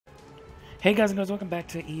Hey guys and girls, welcome back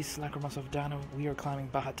to Ys Lacrimosa of DANA. We are climbing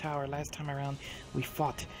Baja Tower. Last time around, we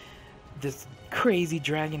fought this crazy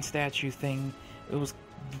dragon statue thing. It was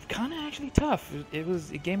kind of actually tough.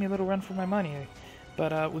 It gave me a little run for my money.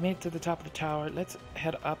 But we made it to the top of the tower. Let's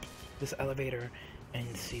head up this elevator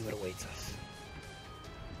and see what awaits us.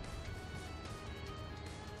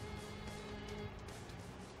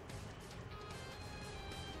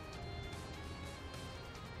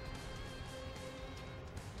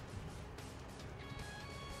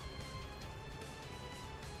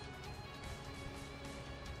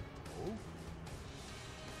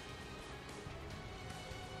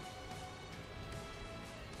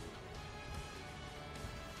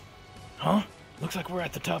 Huh? Looks like we're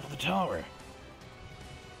at the top of the tower.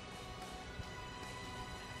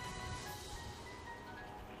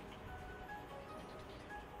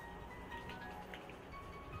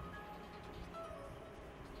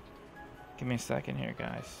 Give me a second here,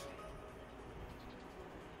 guys.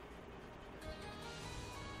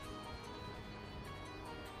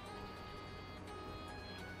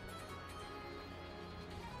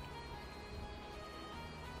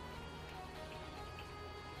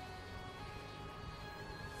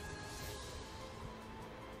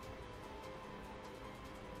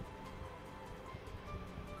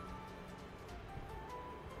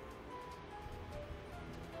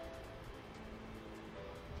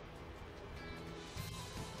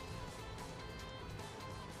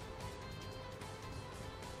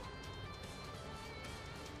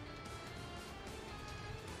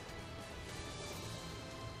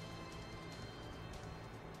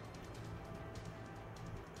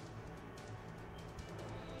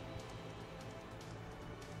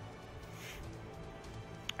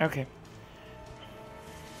 Okay.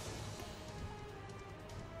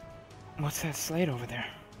 What's that slate over there?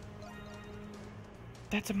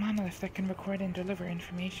 That's a monolith that can record and deliver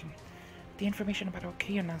information. The information about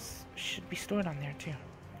okeanos should be stored on there too.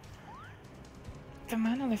 The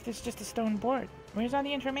monolith is just a stone board. Where's all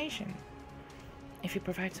the information? If you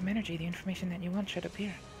provide some energy, the information that you want should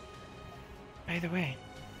appear. By the way,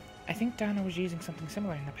 I think Dana was using something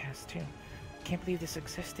similar in the past too. Can't believe this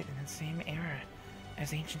existed in the same era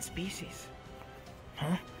as ancient species.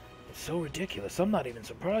 Huh? It's so ridiculous. I'm not even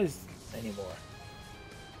surprised anymore.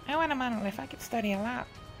 I want a monolith. I could study a lot.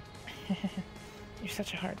 You're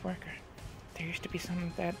such a hard worker. There used to be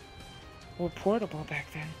some that were portable back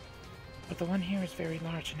then, but the one here is very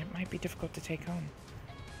large and it might be difficult to take home.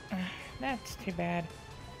 That's too bad.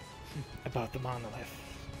 About the monolith.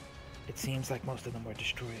 It seems like most of them were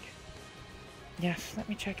destroyed. Yes, let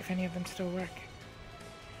me check if any of them still work.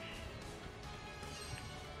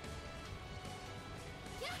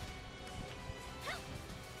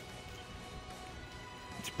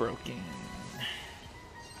 Broken.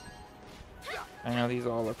 I know these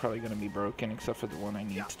all are probably going to be broken except for the one I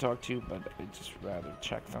need to talk to, but I'd just rather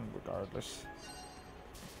check them regardless.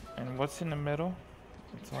 And what's in the middle?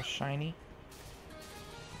 It's all shiny.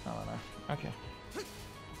 I don't know. Okay.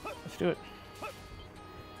 Let's do it.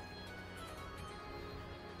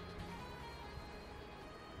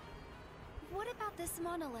 What about this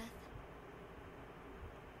monolith?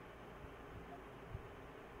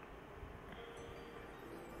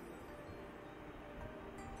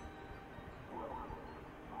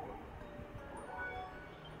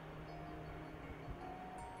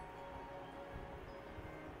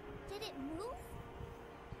 Did it move?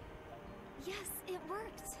 Yes, it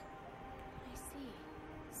worked. I see.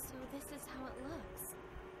 So this is how it looks.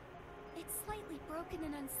 It's slightly broken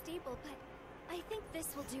and unstable, but I think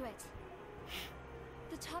this will do it.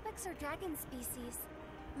 The topics are dragon species,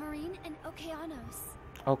 marine and okeanos.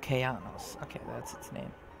 Okeanos. Okay, that's its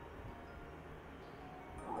name.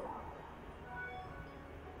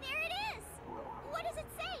 There it is! What does it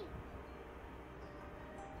say?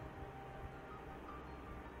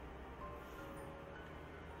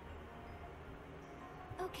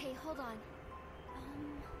 Okay, hold on.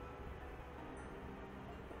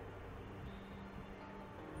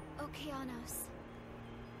 Okeanos.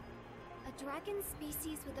 A dragon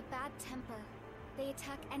species with a bad temper. They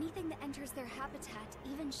attack anything that enters their habitat,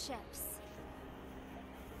 even ships.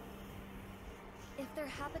 If their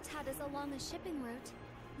habitat is along a shipping route,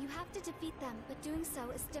 you have to defeat them, but doing so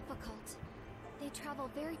is difficult. They travel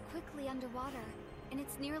very quickly underwater, and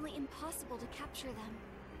it's nearly impossible to capture them.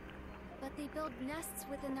 But they build nests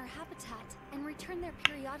within their habitat and return there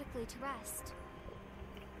periodically to rest.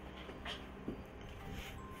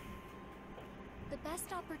 The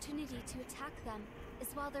best opportunity to attack them is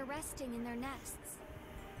while they're resting in their nests.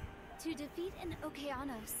 To defeat an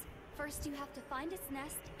okeanos, first you have to find its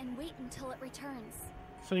nest and wait until it returns.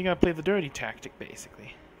 So you gotta play the dirty tactic,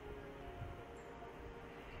 basically.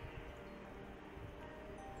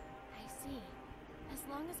 see. As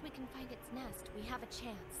long as we can find its nest, we have a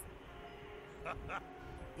chance.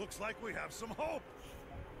 Looks like we have some hope.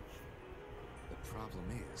 The problem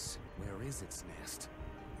is, where is its nest?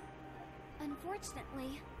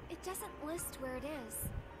 Unfortunately, it doesn't list where it is.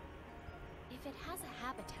 If it has a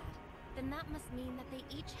habitat, then that must mean that they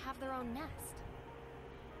each have their own nest.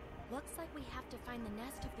 Looks like we have to find the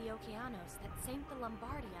nest of the okeanos that sank the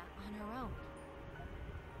Lombardia on her own.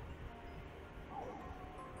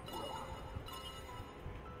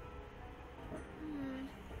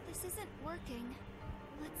 This isn't working.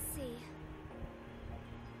 Let's see.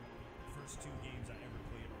 First 2 games I ever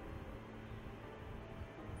played.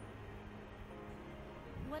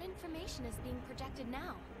 What information is being projected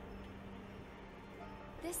now?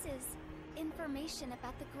 This is information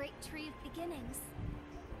about the Great Tree of Beginnings.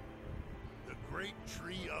 The Great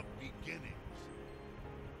Tree of Beginnings.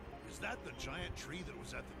 Is that the giant tree that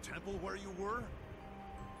was at the temple where you were?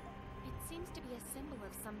 It seems to be a symbol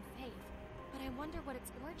of some faith, but I wonder what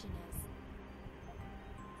its origin is.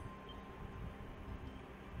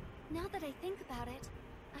 Now that I think about it,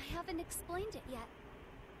 I haven't explained it yet.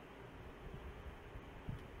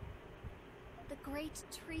 The Great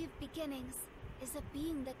Tree of Beginnings is a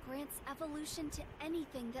being that grants evolution to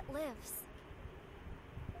anything that lives.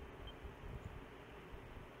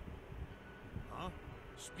 Huh?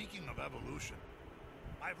 Speaking of evolution,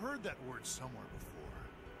 I've heard that word somewhere before.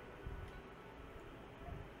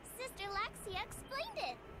 Sister Laxia explained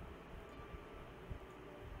it!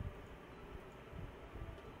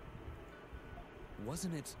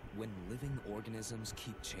 Wasn't it when living organisms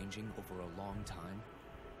keep changing over a long time?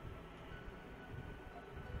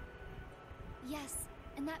 Yes,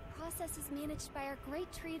 and that process is managed by our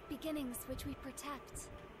Great Tree of Beginnings, which we protect.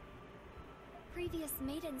 Previous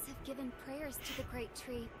maidens have given prayers to the Great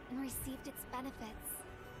Tree and received its benefits.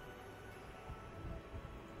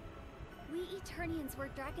 We Eternians were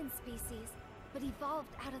dragon species, but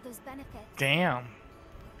evolved out of those benefits. Damn.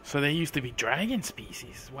 So they used to be dragon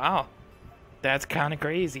species. Wow. That's kind of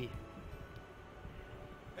crazy.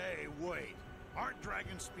 Hey, wait. Aren't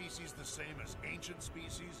dragon species the same as ancient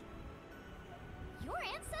species? Your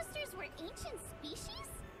ancestors were ancient species?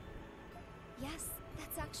 Yes,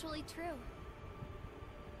 that's actually true.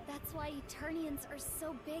 That's why Eternians are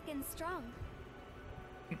so big and strong.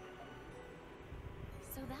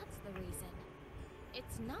 So that's the reason.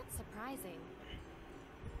 It's not surprising.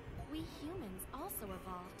 We humans also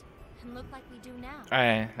evolved, and look like we do now.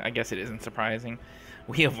 I guess it isn't surprising.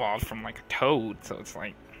 We evolved from like a toad, so it's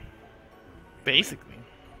like basically.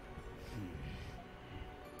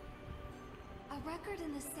 A record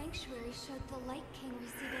in the sanctuary showed the Light King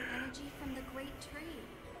receiving energy from the Great Tree.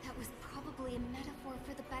 That was probably a metaphor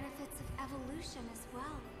for the benefits of evolution as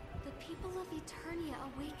well. The people of Eternia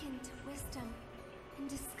awakened to wisdom and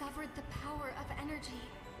discovered the power of energy.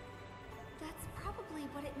 That's probably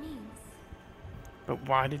what it means. But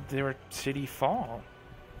why did their city fall?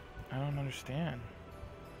 I don't understand.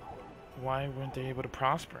 Why weren't they able to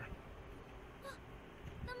prosper?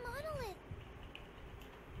 The monolith!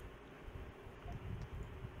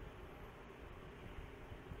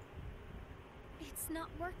 It's not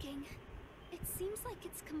working. It seems like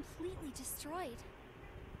it's completely destroyed.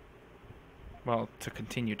 Well, to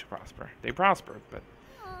continue to prosper. They prospered, but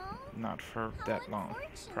Aww, not for how that long,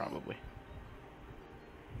 unfortunate. probably.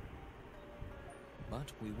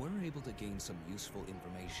 But we were able to gain some useful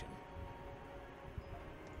information.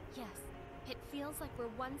 Yes, it feels like we're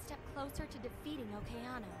one step closer to defeating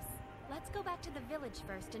Okeanos. Let's go back to the village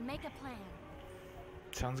first and make a plan.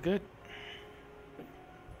 Sounds good.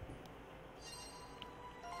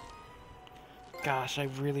 Gosh, I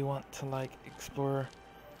really want to like explore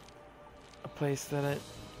a place that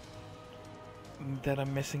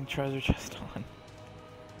I'm missing treasure chest on.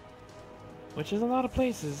 Which is a lot of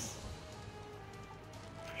places.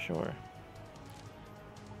 For sure.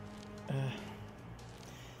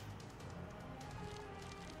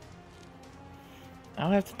 I'll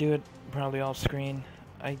have to do it probably off screen.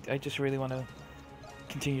 I just really want to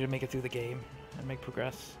continue to make it through the game and make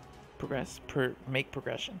make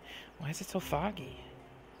progression. Why is it so foggy?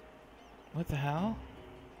 What the hell?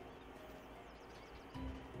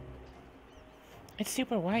 It's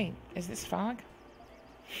super white. Is this fog?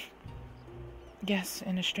 Yes,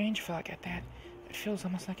 and a strange fog at that. It feels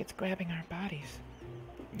almost like it's grabbing our bodies.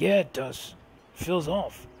 Yeah, it does. Feels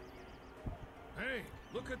off. Hey,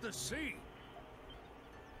 look at the sea.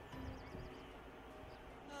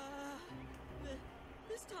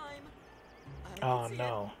 This time. Oh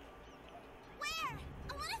no. Where?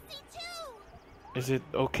 I want to see too! Is it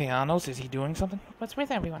Okeanos? Is he doing something? What's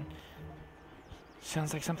with everyone?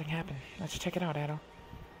 Sounds like something happened. Let's check it out, Adol.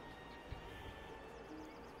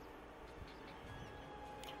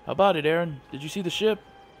 How about it, Aaron? Did you see the ship?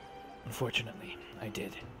 Unfortunately, I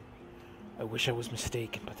did. I wish I was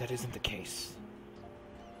mistaken, but that isn't the case.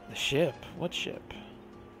 The ship? What ship?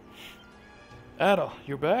 Adol,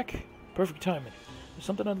 you're back? Perfect timing. There's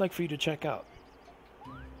something I'd like for you to check out.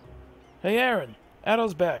 Hey, Aaron.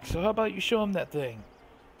 Adol's back, so how about you show him that thing?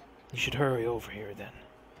 You should hurry over here,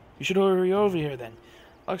 then.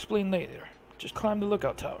 I'll explain later. Just climb the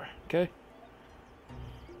lookout tower, okay?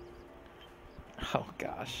 Oh,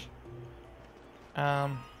 gosh. I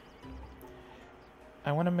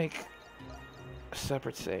want to make a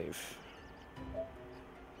separate save,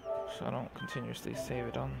 so I don't continuously save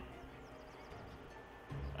it on.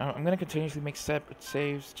 I'm gonna continuously make separate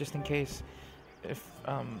saves just in case,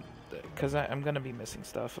 because I'm gonna be missing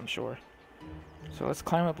stuff, I'm sure. So let's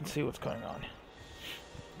climb up and see what's going on.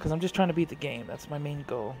 Because I'm just trying to beat the game. That's my main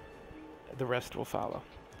goal. The rest will follow.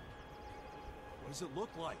 What does it look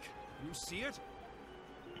like? Can you see it?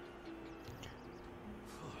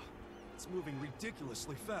 It's moving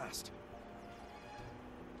ridiculously fast.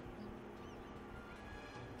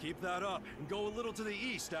 Keep that up and go a little to the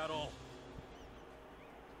east, Adol.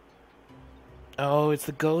 Oh, it's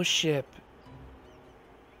the ghost ship.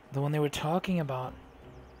 The one they were talking about.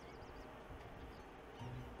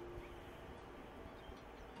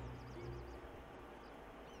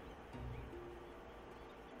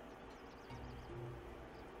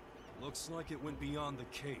 Looks like it went beyond the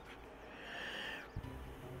cape.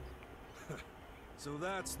 So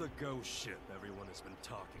that's the ghost ship everyone has been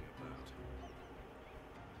talking about.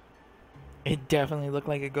 It definitely looked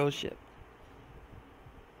like a ghost ship.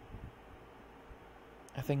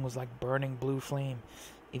 That thing was like burning blue flame.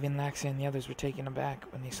 Even Laxia and the others were taken aback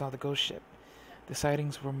when they saw the ghost ship. The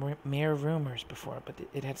sightings were mere rumors before, but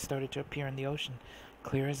it had started to appear in the ocean,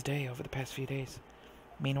 clear as day, over the past few days.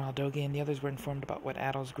 Meanwhile, Doge and the others were informed about what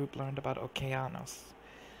Adol's group learned about Okeanos.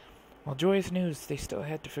 While joyous news, they still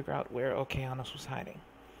had to figure out where Okeanos was hiding.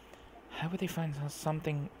 How would they find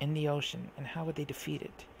something in the ocean, and how would they defeat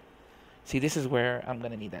it? See, this is where I'm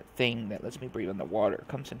going to need that thing that lets me breathe underwater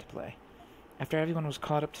comes into play. After everyone was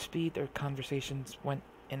caught up to speed, their conversations went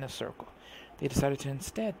in a circle. They decided to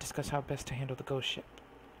instead discuss how best to handle the ghost ship.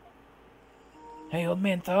 Hey, old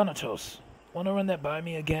man Thanatos, want to run that by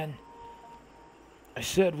me again? I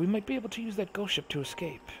said we might be able to use that ghost ship to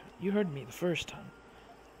escape. You heard me the first time.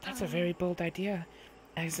 That's a very bold idea,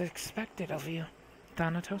 as expected of you,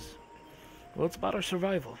 Thanatos. Well, it's about our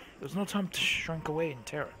survival. There's no time to shrink away in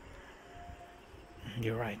terror.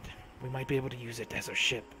 You're right. We might be able to use it as our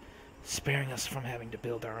ship, sparing us from having to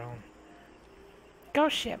build our own.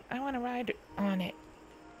 Ghost ship, I want to ride on it.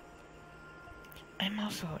 I'm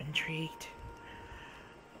also intrigued.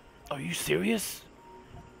 Are you serious?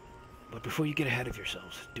 But before you get ahead of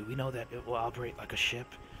yourselves, do we know that it will operate like a ship?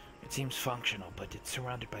 It seems functional, but it's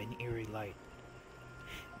surrounded by an eerie light.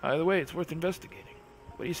 Either way, it's worth investigating.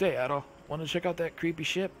 What do you say, Adol? Want to check out that creepy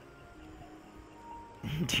ship?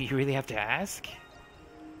 Do you really have to ask?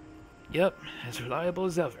 Yep, as reliable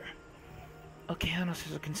as ever. Okeanos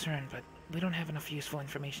is a concern, but we don't have enough useful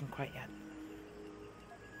information quite yet.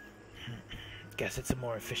 Guess it's a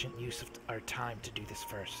more efficient use of our time to do this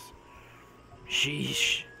first.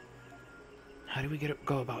 Sheesh. How do we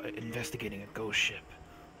go about investigating a ghost ship?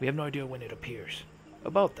 We have no idea when it appears.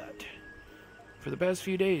 About that. For the past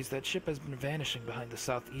few days, that ship has been vanishing behind the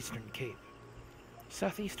southeastern cape.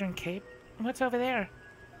 Southeastern Cape? What's over there?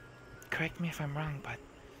 Correct me if I'm wrong, but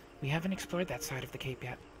we haven't explored that side of the cape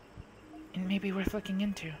yet. It may be worth looking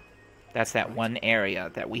into. That's that one area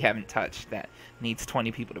that we haven't touched that needs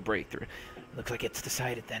 20 people to break through. Looks like it's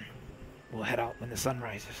decided then. We'll head out when the sun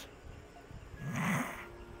rises.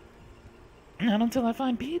 Not until I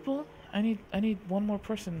find people. I need one more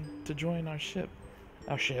person to join our ship.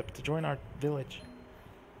 To join our village.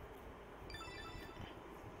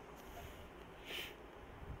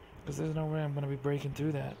 Because there's no way I'm going to be breaking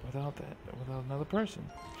through that without another person.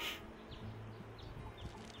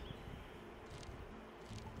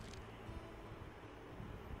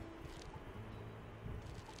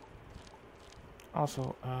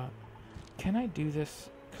 Also, can I do this?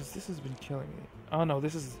 Because this has been killing me. Oh no,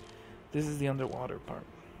 this is the underwater part.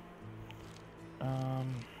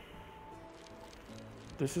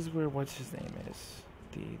 This is where what's his name is,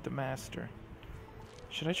 the master.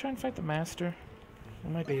 Should I try and fight the master? I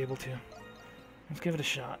might be able to. Let's give it a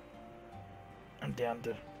shot. I'm down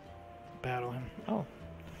to battle him. Oh.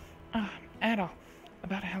 Adol.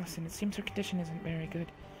 About Allison, it seems her condition isn't very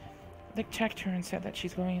good. They checked her and said that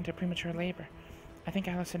she's going into premature labor. I think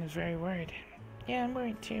Allison is very worried. Yeah, I'm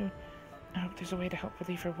worried too. I hope there's a way to help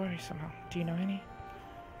relieve her worry somehow. Do you know any?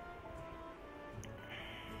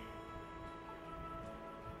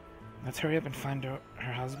 Let's hurry up and find her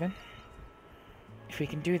husband. If we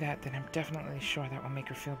can do that, then I'm definitely sure that will make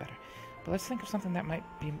her feel better. But let's think of something that might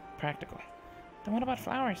be practical. Then what about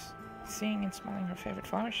flowers? Seeing and smelling her favorite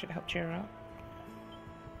flowers should help cheer her up.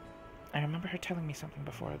 I remember her telling me something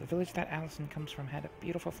before. The village that Allison comes from had a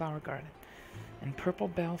beautiful flower garden, and purple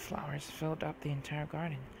bell flowers filled up the entire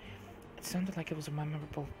garden. It sounded like it was a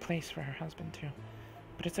memorable place for her husband, too.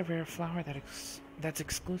 But it's a rare flower that's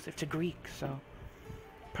exclusive to Greek, so...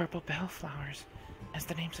 Purple bell flowers. As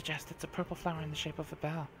the name suggests, it's a purple flower in the shape of a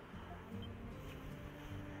bell.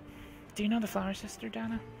 Do you know the flower sister,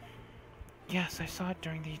 Dana? Yes, I saw it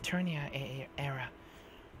during the Eternia era.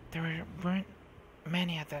 There weren't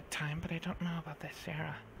many at that time, but I don't know about this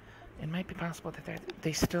era. It might be possible that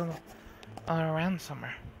they still are around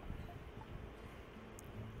somewhere.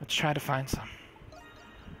 Let's try to find some.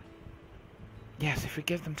 Yes, if we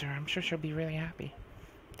give them to her, I'm sure she'll be really happy.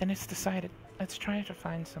 Then it's decided. Let's try to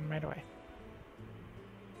find some right away.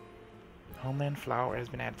 Homeland flower has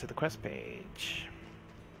been added to the quest page.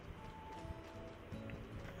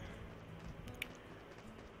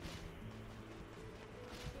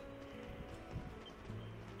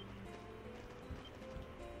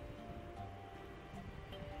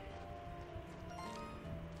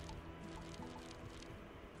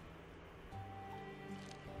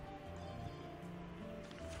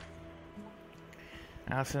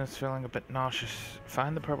 Allison is feeling a bit nauseous.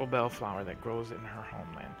 Find the purple bellflower that grows in her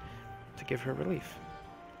homeland to give her relief.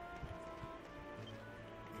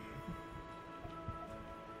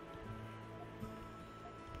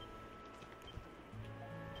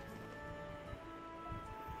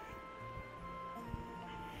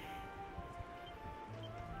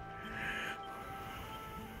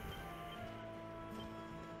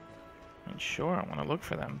 And sure, I want to look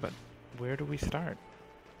for them, but where do we start?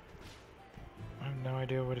 I have no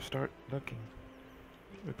idea where to start looking.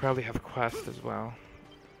 We probably have a quest as well.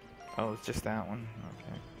 Oh, it's just that one.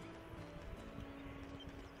 Okay.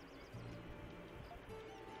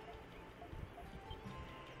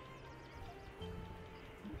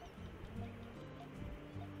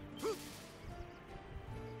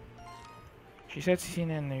 She said she's seen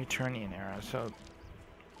it in the Eternian era, so...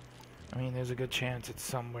 I mean, there's a good chance it's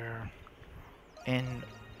somewhere in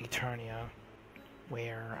Eternia.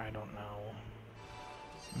 Where, I don't know.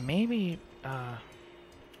 Maybe,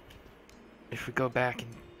 if we go back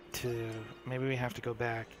maybe we have to go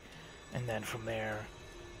back and then from there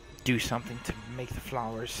do something to make the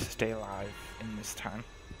flowers stay alive in this time.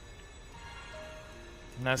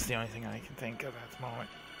 And that's the only thing I can think of at the moment.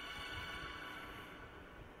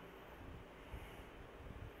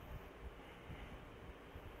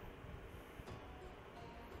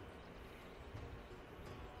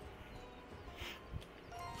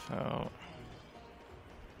 So...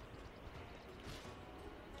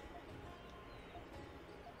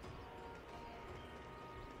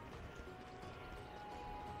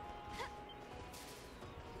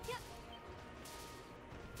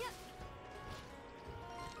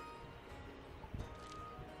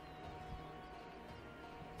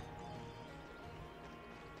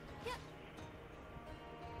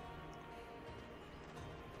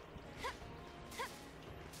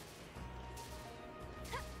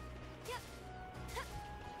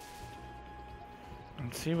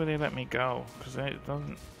 see where they let me go, because it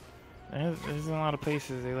doesn't. There's a lot of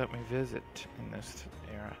places they let me visit in this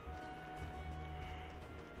era.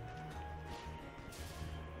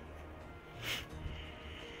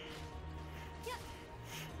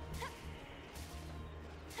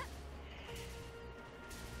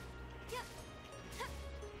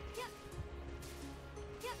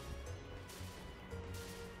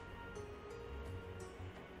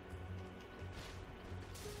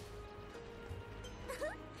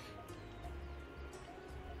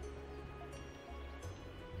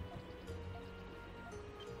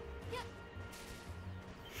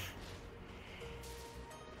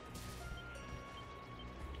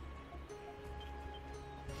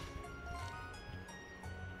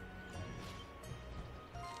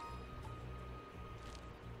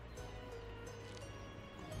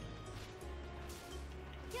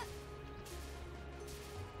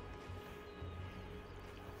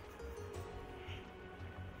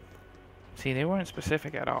 See, they weren't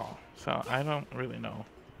specific at all, so I don't really know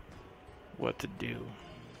what to do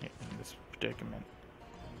in this predicament.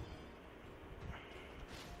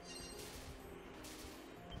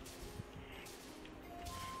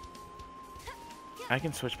 I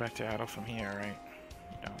can switch back to Adol from here, right?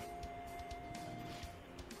 No.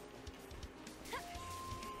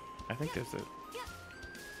 I think there's a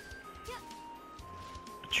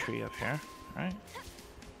tree up here, right?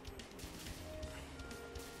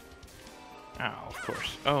 Oh, of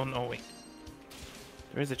course. Oh, no, wait.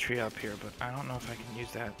 There is a tree up here, but I don't know if I can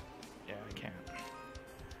use that. Yeah, I can't.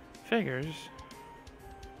 Figures.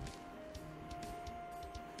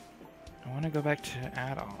 I want to go back to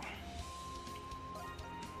Adol.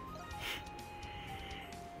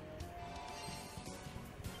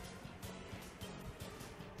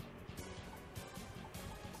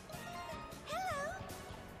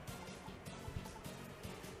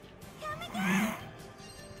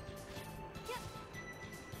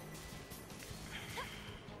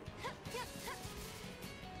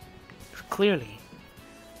 Clearly,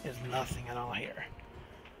 there's nothing at all here.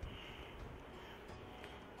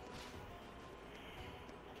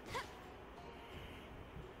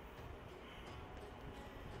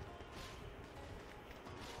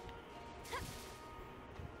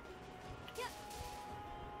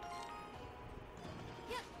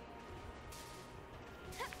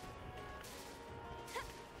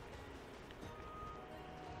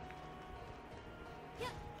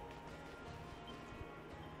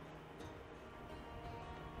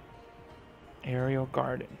 Aerial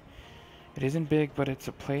Garden. It isn't big, but it's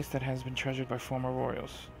a place that has been treasured by former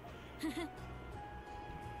royals.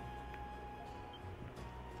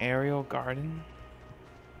 Aerial Garden?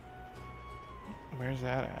 Where's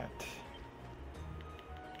that at?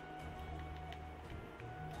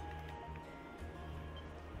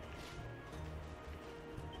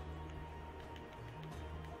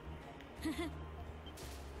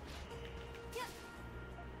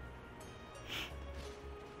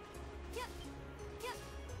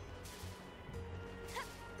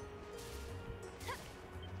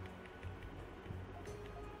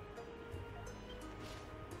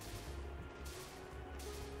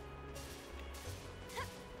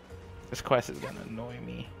 This quest is gonna annoy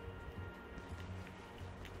me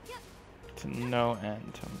to no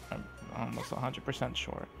end. I'm almost 100%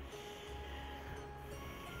 sure.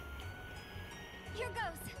 Here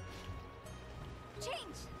goes.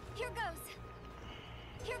 Change. Here goes.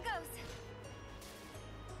 Here goes.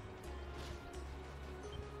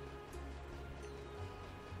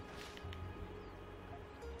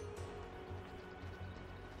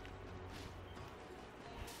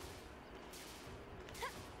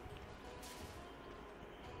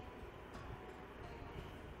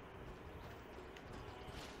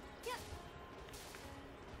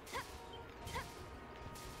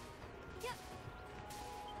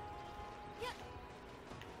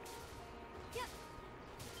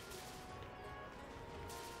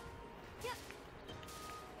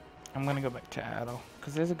 I'm gonna go back to Adol,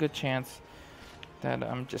 because there's a good chance that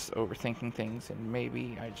I'm just overthinking things, and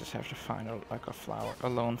maybe I just have to find like a flower, a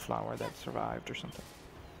lone flower that survived or something.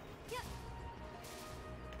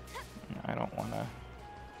 I don't want to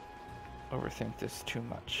overthink this too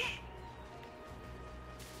much.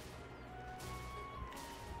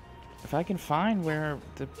 If I can find where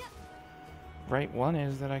the right one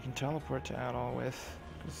is that I can teleport to Adol with,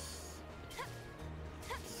 it's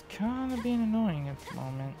kind of being annoying at the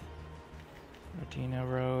moment. Rodina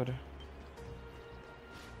Road.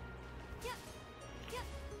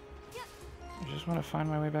 I just want to find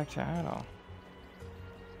my way back to Adol.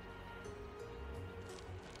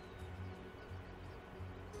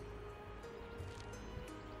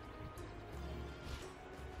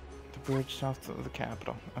 The bridge south of the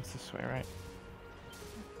capital. That's this way, right?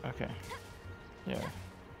 Okay. Yeah.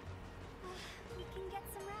 We can get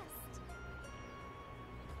some rest.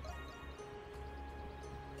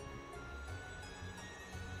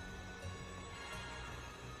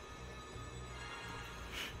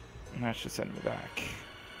 And that should send me back.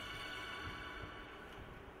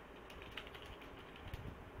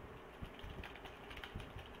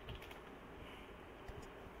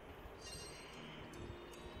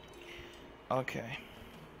 Okay.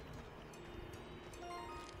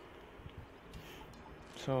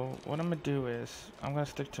 So what I'm gonna do is I'm gonna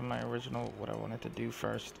stick to my original what I wanted to do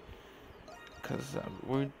first, because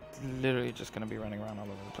we're literally just gonna be running around all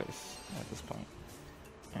over the place at this point.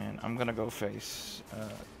 And I'm gonna go face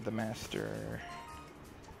the master.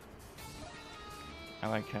 I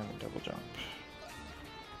like having double jump.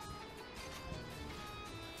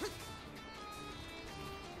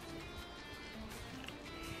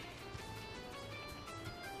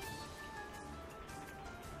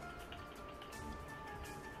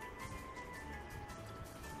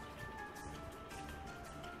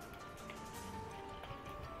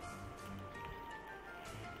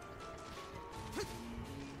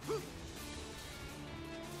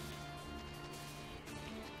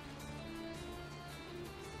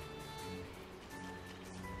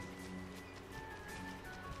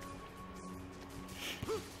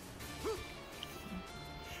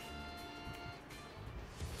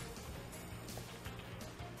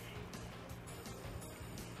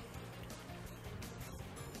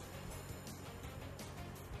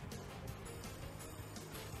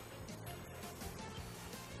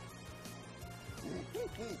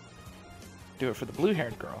 Do it for the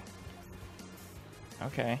blue-haired girl.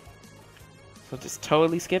 Okay. So just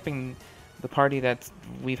totally skipping the party that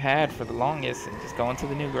we've had for the longest and just going to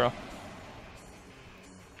the new girl.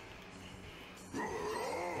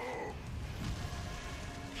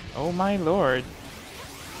 Oh my lord.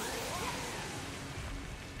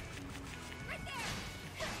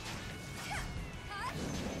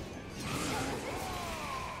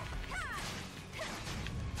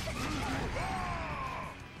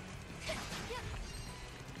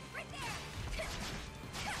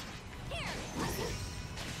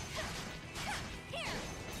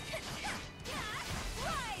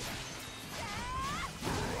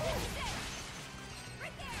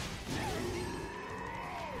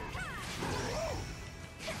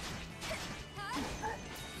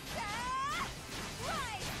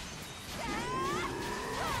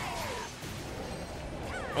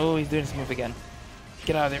 Oh, he's doing this move again.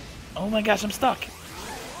 Get out of there. Oh my gosh, I'm stuck.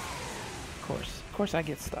 Of course I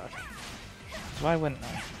get stuck. So why wouldn't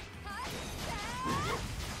I?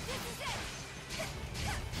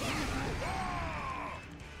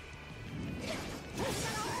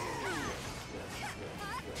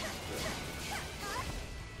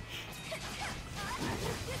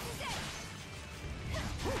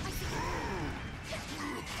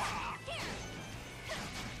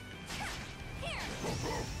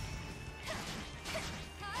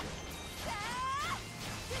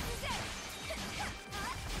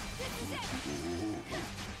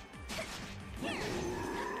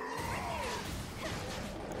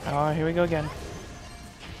 Oh, here we go again.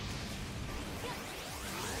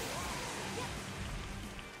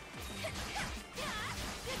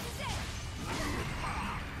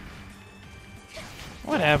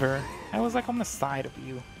 Whatever. I was like on the side of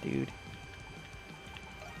you, dude.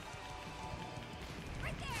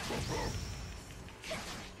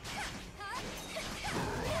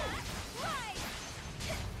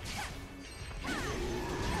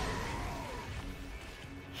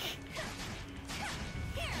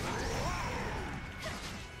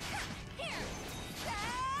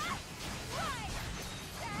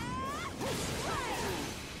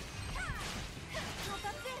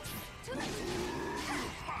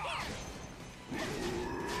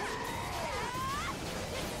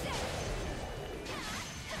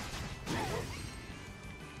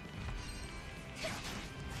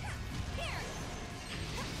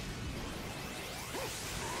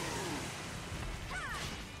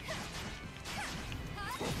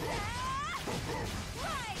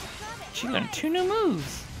 She learned 2 new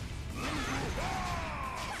moves.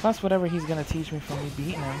 Plus whatever he's gonna teach me from me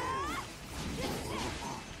beating him.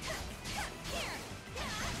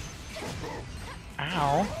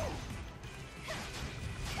 Ow.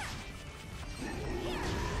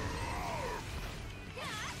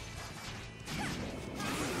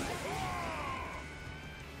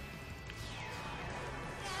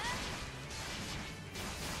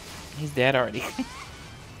 He's dead already.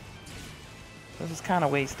 This is kind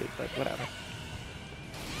of wasted, but whatever.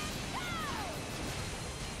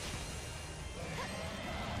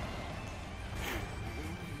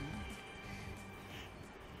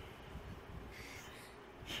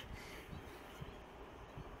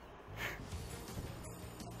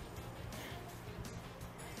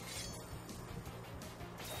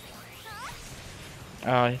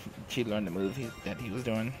 Oh, she learned the move that he was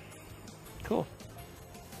doing. Cool.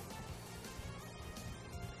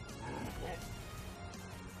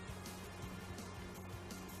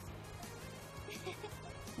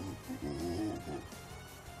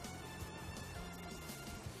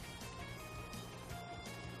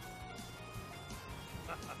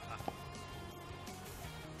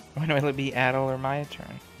 When will it be Adol or my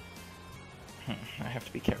turn? I have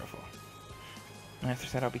to be careful. Master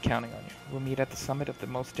said I'll be counting on you. We'll meet at the summit of the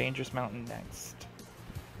most dangerous mountain next.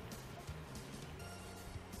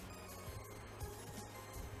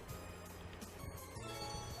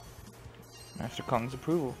 Master Kong's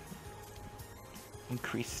approval.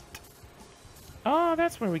 Increased. Oh,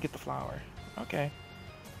 that's where we get the flower. Okay.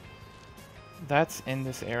 That's in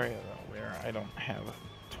this area, though, where I don't have a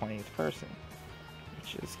 20th person.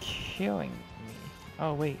 Which is killing me.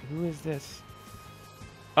 Oh, wait, who is this?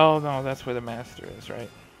 Oh, no, that's where the master is, right?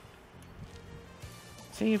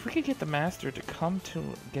 See, if we could get the master to come to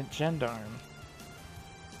get Gendarme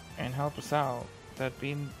and help us out, that'd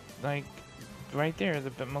be, like, right there,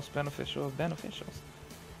 the most beneficial of beneficials.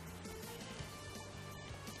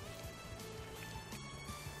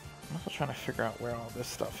 I'm also trying to figure out where all this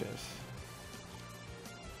stuff is.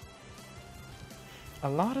 A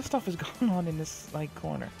lot of stuff is going on in this, like,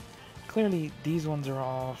 corner. Clearly, these ones are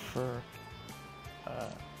all for,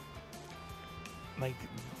 like,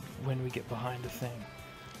 when we get behind the thing.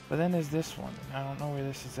 But then there's this one. I don't know where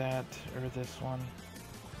this is at, or this one.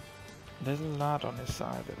 There's a lot on this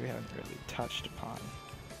side that we haven't really touched upon.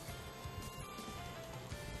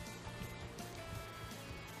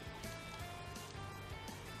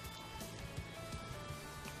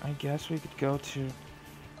 I guess we could go to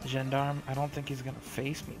Gendarme. I don't think he's gonna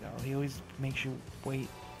face me though. He always makes you wait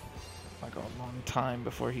like a long time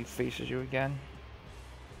before he faces you again.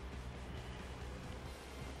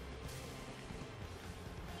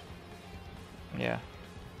 Yeah.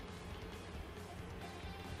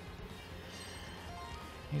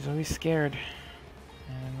 He's always scared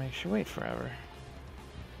and makes you wait forever.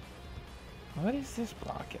 What is this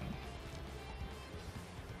blocking?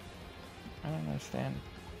 I don't understand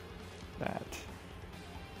that.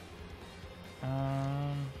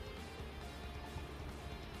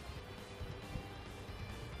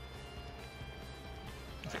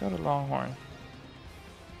 Let's go to Longhorn.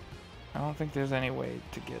 I don't think there's any way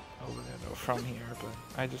to get over there though from here, but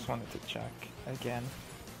I just wanted to check again.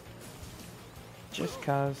 Just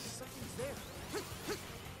cause.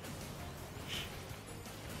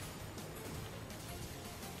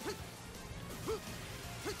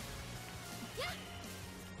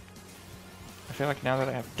 I feel like now that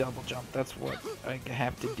I have double jump, that's what I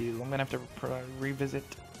have to do. I'm gonna have to revisit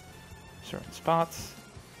certain spots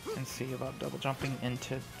and see about double jumping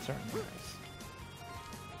into certain areas.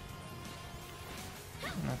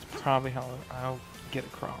 And that's probably how I'll get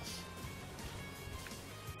across.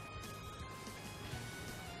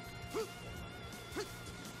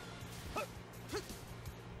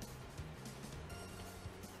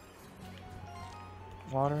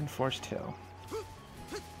 Water and Forest Hill.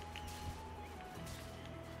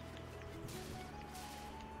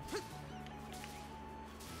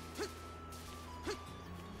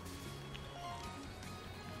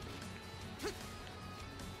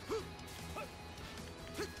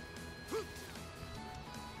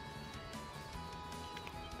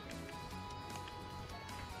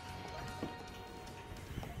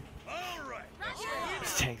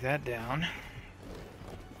 Let's take that down.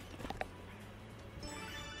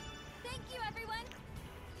 Thank you, everyone.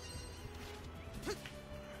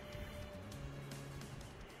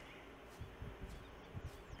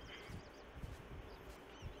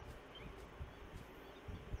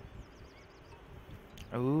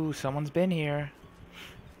 Ooh, someone's been here.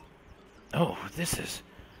 Oh, this is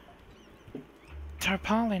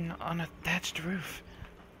tarpaulin on a thatched roof.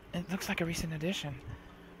 It looks like a recent addition.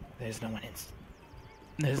 There's no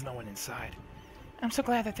one inside. I'm so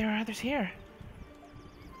glad that there are others here.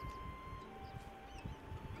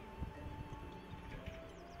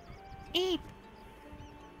 Eep.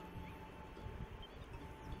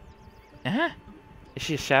 Is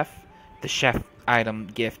she a chef? The chef item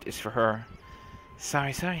gift is for her.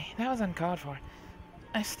 Sorry, that was uncalled for.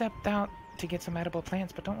 I stepped out to get some edible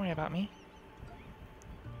plants, but don't worry about me.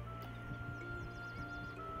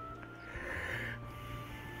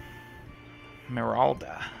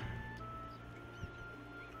 Meralda.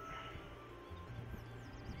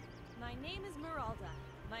 My name is Meralda.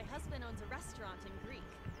 My husband owns a restaurant in Greek.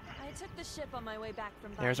 I took the ship on my way back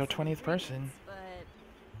from There's our buying some 20th person. ingredients,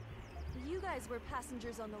 But you guys were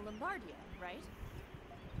passengers on the Lombardia, right?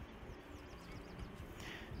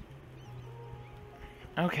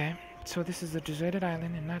 Okay, so this is a deserted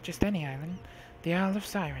island, and not just any island. The Isle of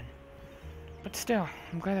Siren. But still,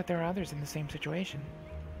 I'm glad that there are others in the same situation.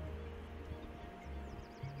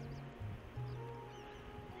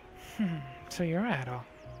 So you're Adol.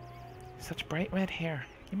 Such bright red hair.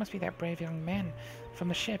 You must be that brave young man from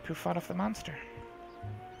the ship who fought off the monster.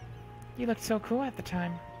 You looked so cool at the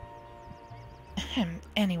time.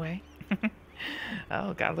 Anyway.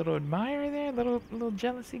 Oh, got a little admirer there, little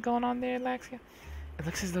jealousy going on there, Laxia. It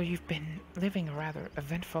looks as though you've been living a rather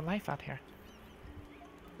eventful life out here.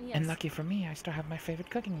 Yes. And lucky for me, I still have my favorite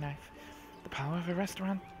cooking knife. The power of a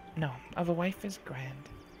restaurant, no, of a wife is grand.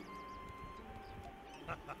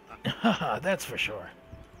 Haha, that's for sure.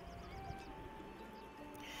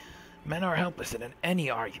 Men are helpless in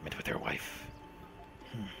any argument with their wife.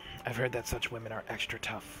 I've heard that such women are extra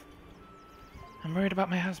tough. I'm worried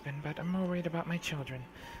about my husband, but I'm more worried about my children.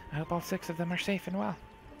 I hope all 6 of them are safe and well.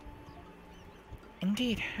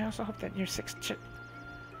 Indeed, I also hope that your 6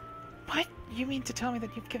 What? You mean to tell me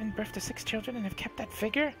that you've given birth to 6 children and have kept that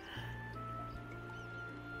figure?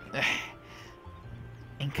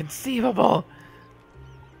 Inconceivable!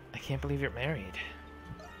 I can't believe you're married.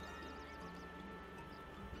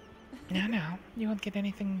 Now, you won't get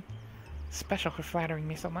anything special for flattering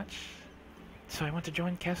me so much. So I want to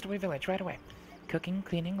join Castaway Village right away. Cooking,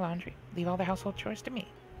 cleaning, laundry. Leave all the household chores to me.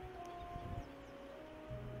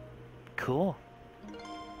 Cool.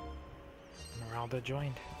 Meralda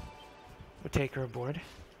joined. We'll take her aboard.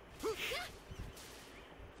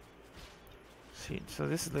 See, so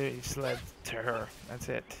this is literally just led to her. That's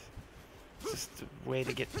it. It's just a way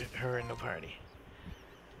to get her in the party.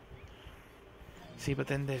 See, but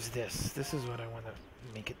then there's this. This is what I want to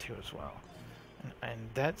make it to as well. And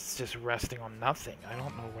that's just resting on nothing. I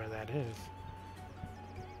don't know where that is.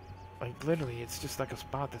 Like, literally, it's just like a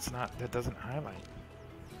spot that doesn't highlight.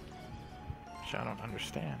 Which I don't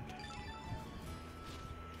understand.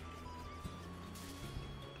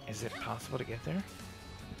 Is it possible to get there?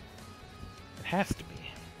 It has to be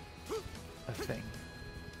a thing.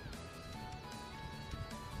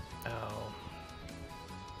 Oh.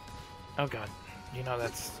 Oh god. You know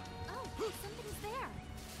that's... Oh, something's there.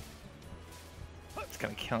 It's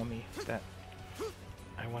gonna kill me. That...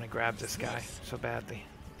 I want to grab this guy so badly.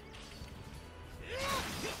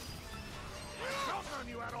 On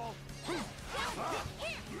you, Adol.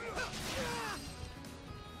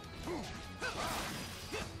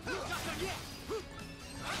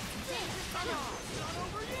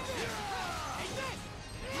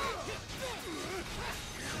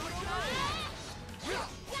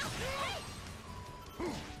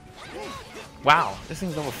 Wow, this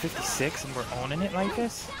thing's level 56 and we're owning it like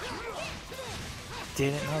this?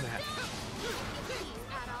 Didn't know that.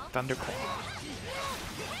 Thunderclaw.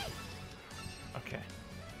 Okay.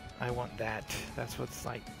 I want that. That's what's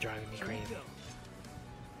like driving me crazy.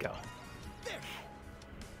 Go.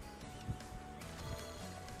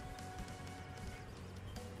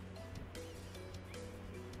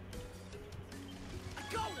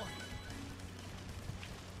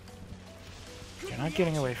 You're not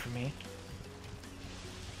getting away from me.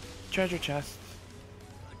 Treasure chest.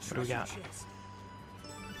 What do we got?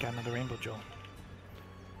 Got another rainbow jewel.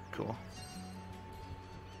 Cool.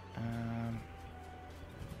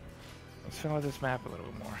 Let's fill out this map a little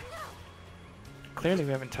bit more. Clearly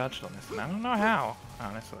we haven't touched on this, and I don't know how,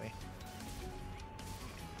 honestly.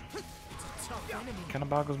 Kind of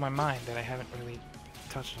boggles my mind that I haven't really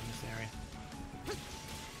touched on this area.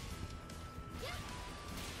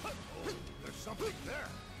 There's something there.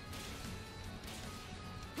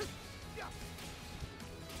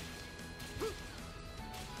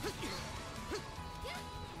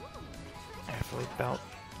 Athlete belt.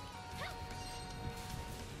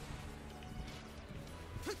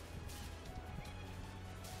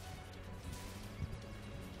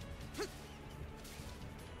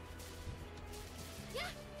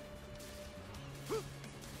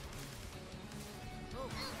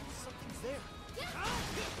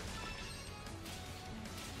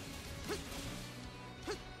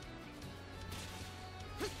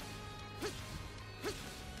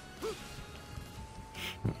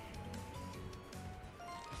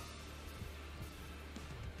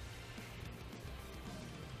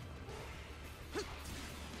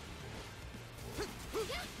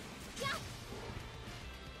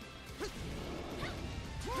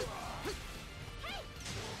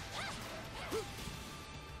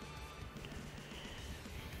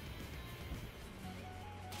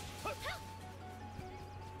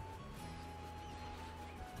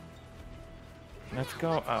 Let's go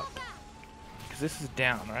up. Because this is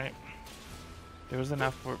down, right? There was an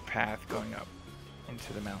upward path going up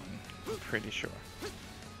into the mountain. I'm pretty sure.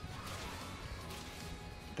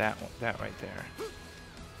 That one, that right there.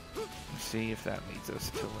 Let's see if that leads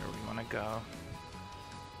us to where we want to go.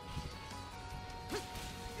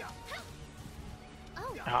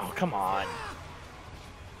 Oh, come on.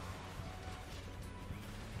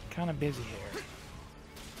 Kind of busy here.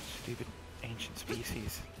 Stupid ancient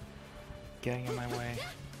species. Getting in my way.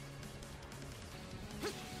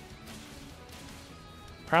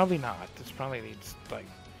 Probably not. This probably leads, like...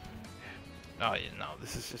 Oh, yeah, no.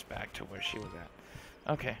 This is just back to where she was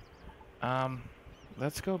at. Okay.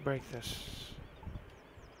 Let's go break this.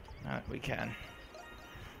 We can.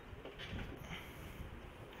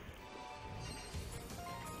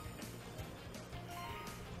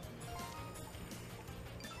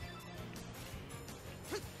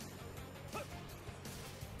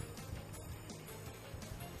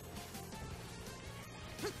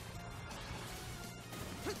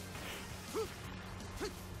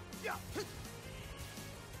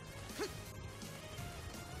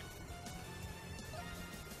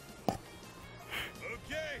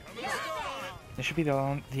 This should be the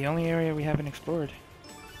only area we haven't explored.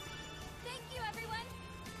 Thank you, everyone.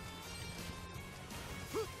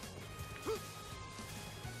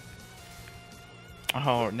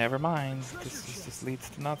 Oh, never mind. This just leads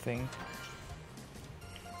to nothing.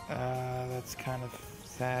 That's kind of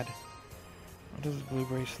sad. What does the blue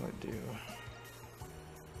bracelet do?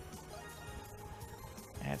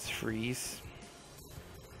 That's freeze.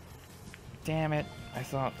 Damn it. I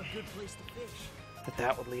thought A good place to fish.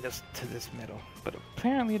 that would lead us to this middle, but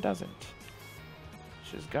apparently it doesn't.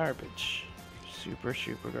 Which is garbage. Super,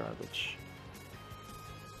 super garbage.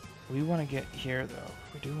 We want to get here, though.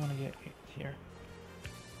 We do want to get here.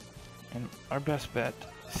 And our best bet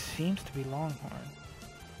seems to be Longhorn.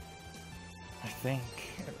 I think,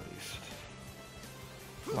 at least.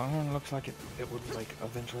 Longhorn looks like it would, like,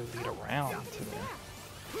 eventually lead around to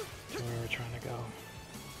where we're trying to go.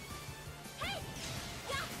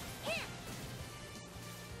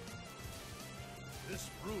 This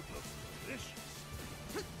fruit looks delicious.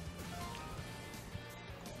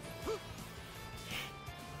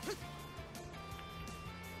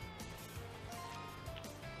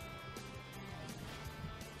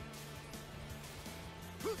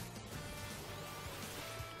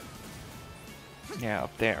 Yeah,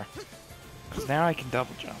 up there. Because now I can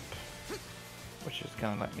double jump. Which is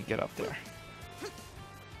gonna let me get up there.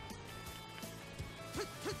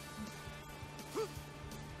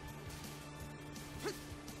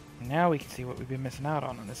 Now we can see what we've been missing out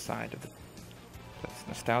on this side of this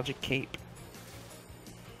nostalgic cape.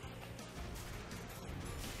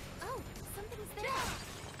 Oh, something's there.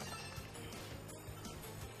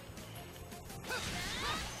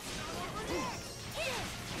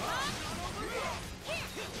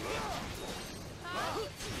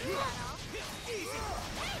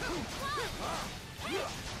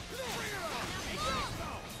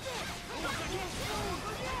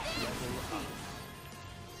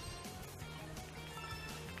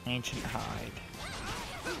 Ancient hide.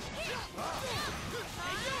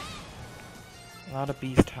 A lot of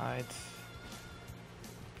beast hides.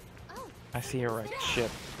 Oh, I see a wrecked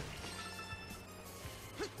ship.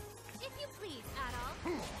 if you please,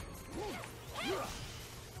 Adol.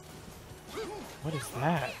 What is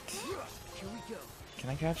that? Here we go. Can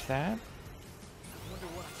I catch that? I wonder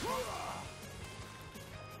what I caught.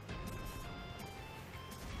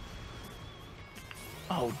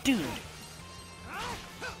 Oh, dude!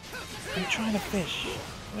 I'm trying to fish.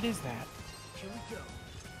 What is that? Here we go.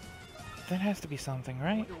 That has to be something,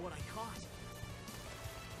 right? Wonder what I caught.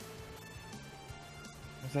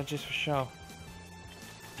 Or is that just for show?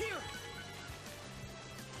 Here.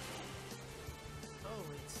 Oh,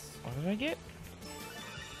 it's What did I get?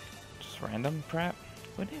 Just random crap?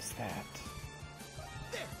 What is that?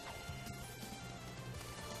 there.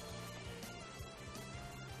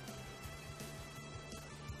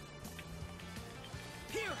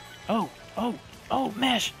 Here. Oh,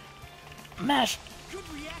 Mash! Mash! Good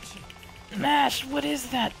reaction. Mash, what is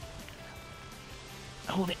that?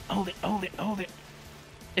 Hold it.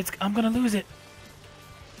 I'm gonna lose it.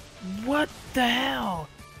 What the hell?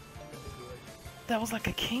 That was like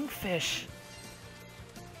a kingfish.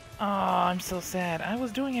 Oh, I'm so sad. I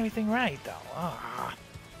was doing everything right, though. Ah,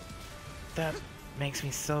 that makes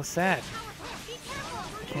me so sad.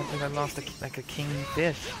 I can't believe I lost like a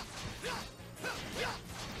kingfish.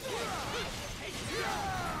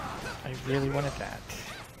 I really wanted that.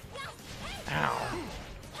 Ow.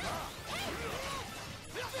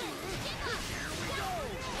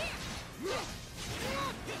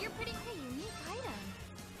 You're pretty unique item.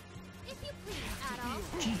 If you please, Adol.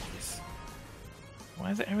 Jeez.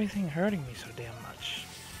 Why is everything hurting me so damn much?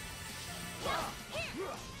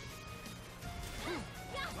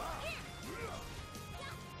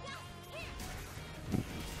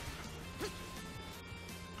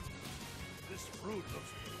 This fruit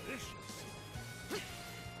looks delicious.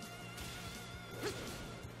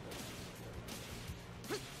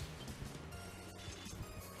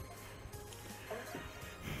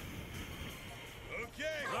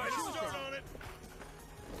 Okay, nice start on it.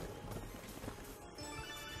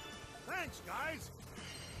 Thanks, guys.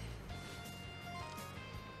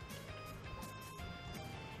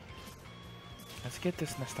 Let's get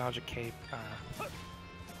this nostalgic cape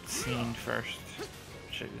scene first.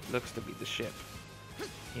 Which it looks to be the ship.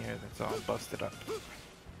 Here, that's all busted up.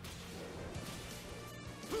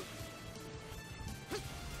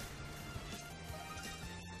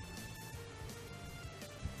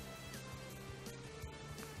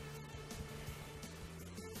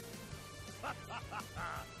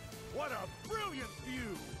 What a brilliant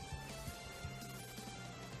view!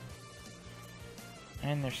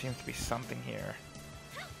 And there seems to be something here.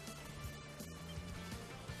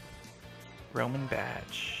 Roman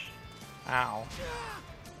badge. Ow.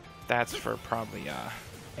 That's for probably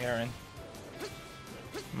Aaron.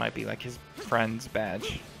 Might be like his friend's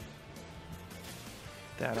badge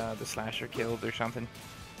that the slasher killed or something.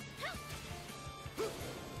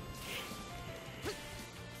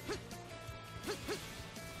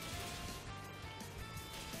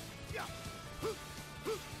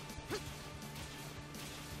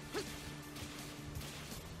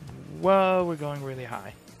 Whoa, we're going really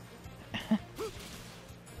high.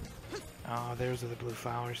 Oh, those are the blue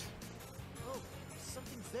flowers. Oh,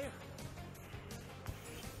 something's there.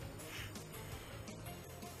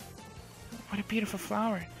 What a beautiful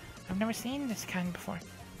flower. I've never seen this kind before.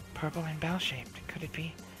 Purple and bell-shaped. Could it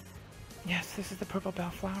be? Yes, this is the purple bell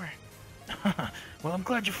flower. Well, I'm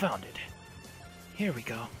glad you found it. Here we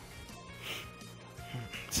go.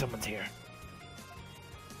 Someone's here.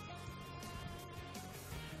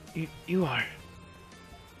 You are.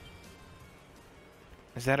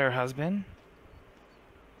 Is that her husband?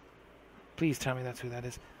 Please tell me that's who that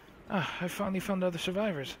is. Ah, I finally found other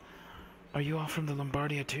survivors. Are you all from the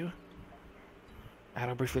Lombardia too?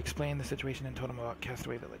 Adol briefly explained the situation and told him about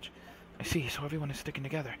Castaway Village. I see, so everyone is sticking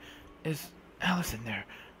together. Is Allison there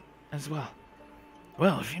as well?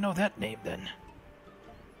 Well, if you know that name, then.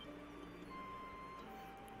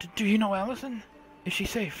 Do you know Allison? Is she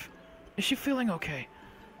safe? Is she feeling okay?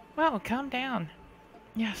 Well, calm down.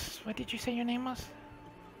 Yes, what did you say your name was?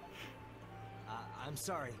 I'm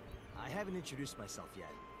sorry. I haven't introduced myself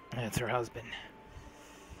yet. That's her husband.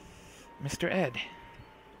 Mr. Ed.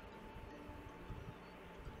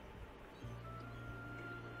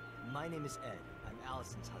 My name is Ed. I'm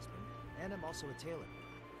Allison's husband, and I'm also a tailor.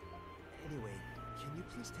 Anyway, can you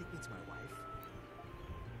please take me to my wife?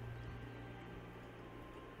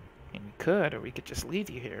 And we could, or we could just leave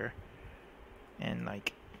you here and,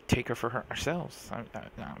 like, take her for ourselves. No,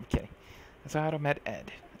 I'm kidding. That's how Adol met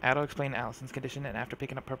Ed. Adol explained Allison's condition, and after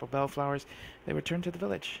picking up purple bellflowers, they returned to the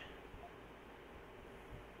village.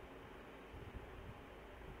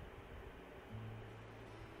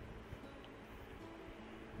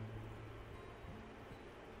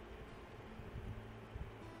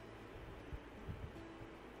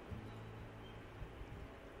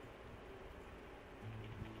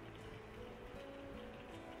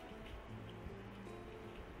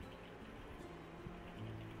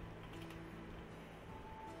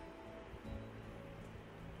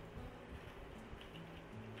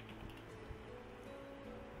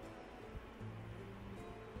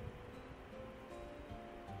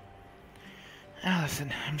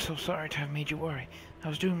 Allison, I'm so sorry to have made you worry. I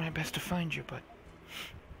was doing my best to find you, but...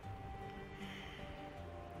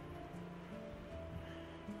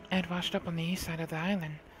 Ed washed up on the east side of the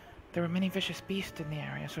island. There were many vicious beasts in the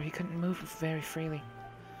area, so he couldn't move very freely.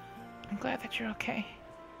 I'm glad that you're okay.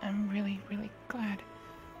 I'm really, really glad.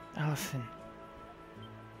 Allison.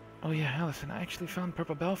 Oh yeah, Allison, I actually found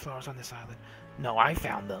purple bellflowers on this island. No, I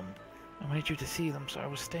found them. I wanted you to see them, so I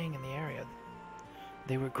was staying in the area.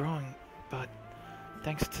 They were growing, but...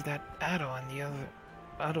 thanks to that Adol and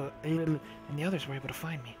the others were able to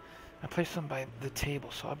find me. I placed them by the table,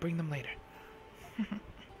 so I'll bring them later.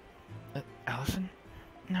 Allison?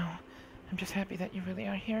 No, I'm just happy that you really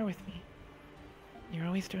are here with me. You're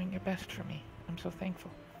always doing your best for me. I'm so thankful.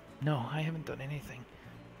 No, I haven't done anything.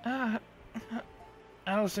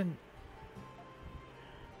 Allison!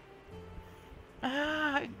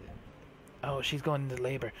 Oh, she's going into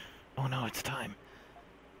labor. Oh no, it's time.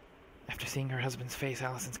 After seeing her husband's face,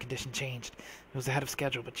 Allison's condition changed. It was ahead of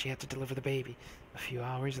schedule, but she had to deliver the baby a few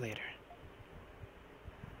hours later.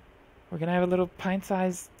 We're gonna have a little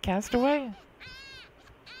pint-sized castaway?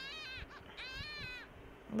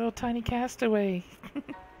 A little tiny castaway.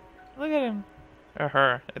 Look at him. Or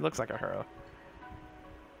her. It looks like a her.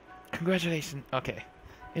 Congratulations. Okay.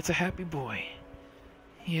 It's a happy boy.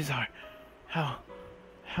 He is our... How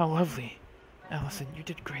lovely. Allison, you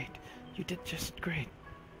did great. You did just great.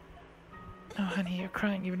 Oh, honey, you're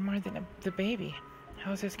crying even more than the baby.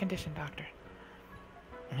 How's his condition, doctor?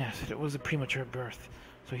 Yes, it was a premature birth,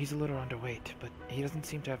 so he's a little underweight, but he doesn't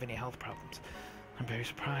seem to have any health problems. I'm very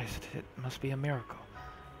surprised. It must be a miracle.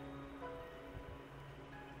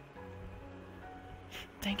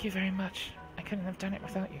 Thank you very much. I couldn't have done it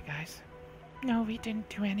without you guys. No, we didn't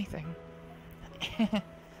do anything.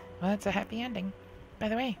 Well, it's a happy ending. By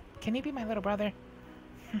the way, can you be my little brother?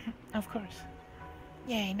 Of course.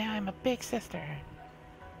 Yay, now I'm a big sister.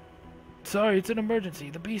 Sorry, it's an emergency.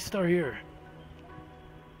 The beasts are here.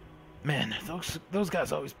 Man, those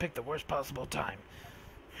guys always pick the worst possible time.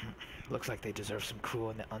 Looks like they deserve some cruel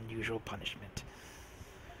and unusual punishment.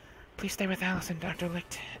 Please stay with Allison, Dr.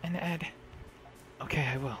 Licht, and Ed. Okay,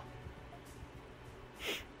 I will.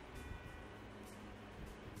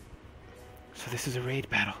 So this is a raid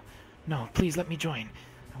battle. No, please let me join.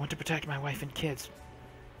 I want to protect my wife and kids.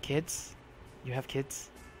 Kids? You have kids?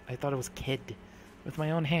 I thought it was kid. With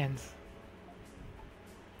my own hands.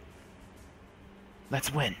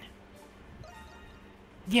 Let's win.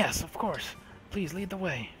 Yes, of course. Please lead the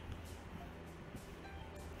way.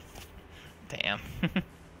 Damn.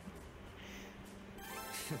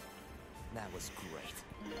 That was great.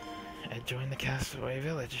 I joined the castaway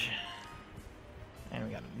village. And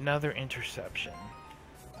we got another interception,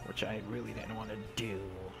 which I really didn't want to do,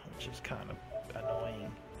 which is kind of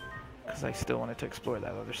annoying, because I still wanted to explore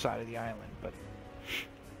that other side of the island, but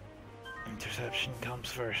interception comes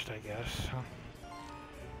first, I guess.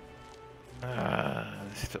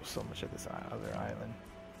 There's still so much of this other island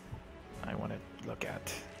I want to look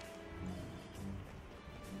at.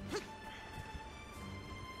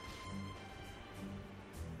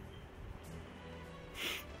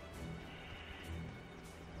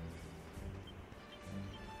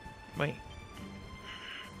 Wait.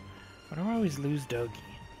 Why do I always lose Dogi?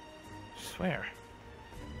 I swear.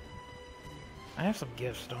 I have some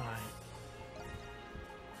gifts, don't I?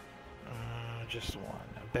 Just one.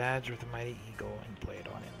 A badge with a mighty eagle blade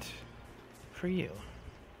on it. For you.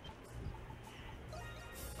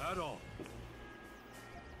 Adol.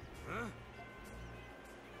 Huh?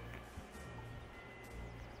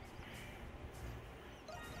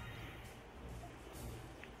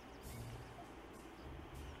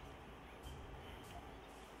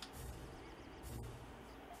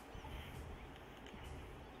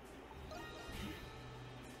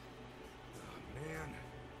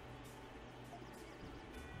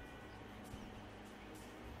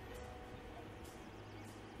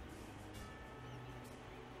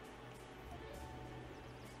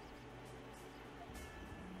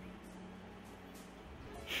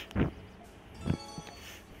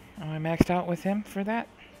 Oh, I maxed out with him for that?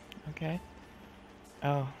 Okay.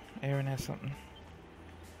 Oh, Aaron has something.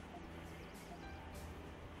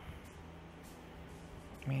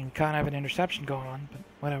 I mean, we can't have an interception going on, but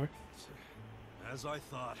whatever. As I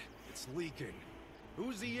thought, it's leaking.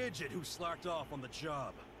 Who's the idiot who slacked off on the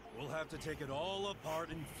job? We'll have to take it all apart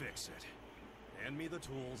and fix it. Hand me the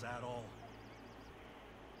tools, Adol.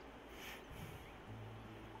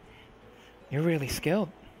 You're really skilled.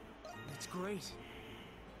 It's great.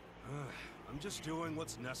 I'm just doing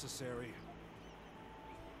what's necessary.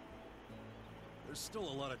 There's still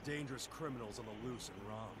a lot of dangerous criminals on the loose in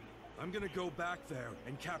Rom. I'm gonna go back there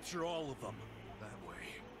and capture all of them. That way,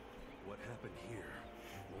 what happened here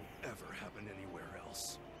won't ever happen anywhere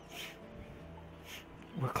else.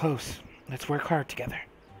 We're close. Let's work hard together.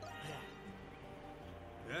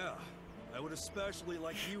 Yeah, I would especially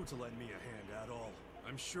like you to lend me a hand, Adol.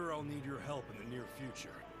 I'm sure I'll need your help in the near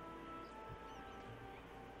future.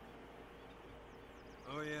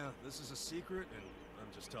 Oh yeah, this is a secret, and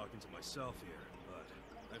I'm just talking to myself here, but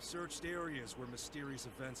I've searched areas where mysterious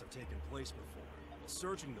events have taken place before. While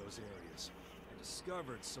searching those areas, I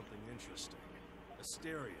discovered something interesting.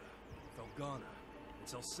 Asteria, Felgana, and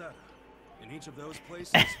Salsetta. In each of those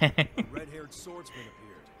places, a red-haired swordsman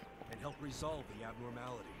appeared, and helped resolve the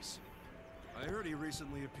abnormalities. I heard he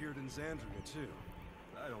recently appeared in Xandria, too.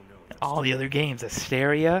 I don't know. All the other games,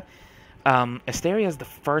 Asteria. Asteria is the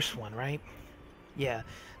first one, right? Yeah,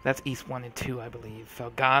 that's Ys 1 and 2, I believe.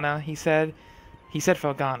 Felgana, he said. He said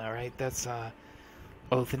Felgana, right? That's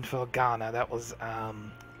Oath in Felgana. That was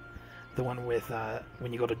the one with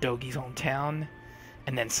when you go to Dogi's hometown.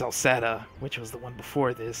 And then Salsetta, which was the one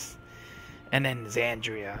before this. And then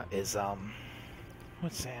Xandria is,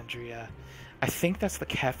 what's Xandria? I think that's the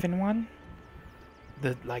Kefin one.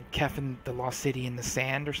 The, like, Kefin, the Lost City in the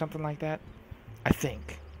Sand or something like that. I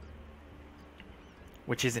think.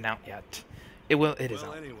 Which isn't out yet. It is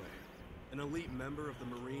out. Anyway, an elite member of the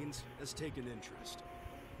Marines has taken interest.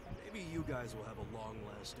 Maybe you guys will have a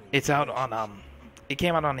long-lasting... It's out on, it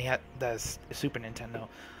came out on the Super Nintendo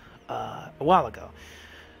a while ago.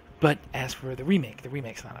 But as for the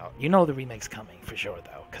remake's not out. You know the remake's coming for sure,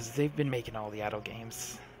 though, because they've been making all the Adol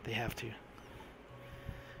games. They have to.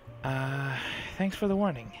 Thanks for the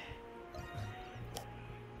warning.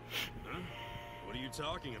 Huh? What are you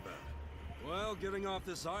talking about? Well, getting off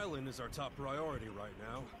this island is our top priority right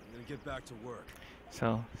now. I'm gonna get back to work.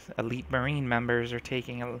 So, elite Marine members are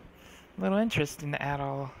taking a little interest in the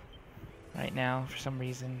Adol right now for some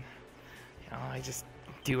reason. You know, I just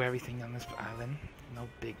do everything on this island. No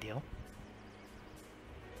big deal.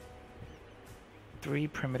 3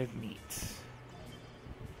 primitive meats.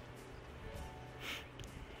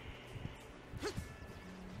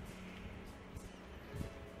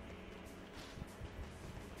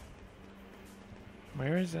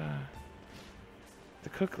 Where is the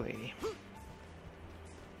cook lady?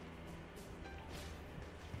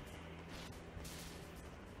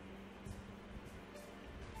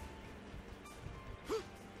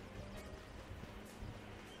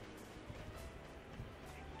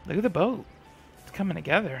 Look at the boat. It's coming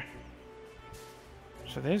together.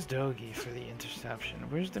 So there's Dogi for the interception.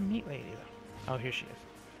 Where's the meat lady though? Oh, here she is.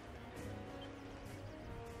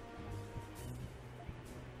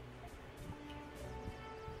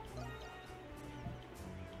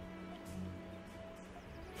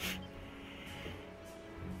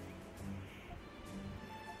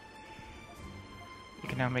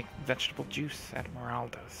 now make vegetable juice at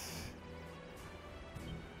Meralda's.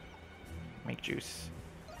 Make juice.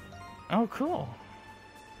 Oh, cool.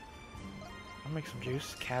 I'll make some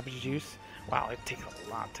juice. Cabbage juice. Wow, it takes a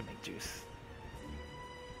lot to make juice.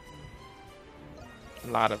 A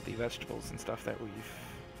lot of the vegetables and stuff that we've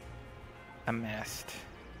amassed.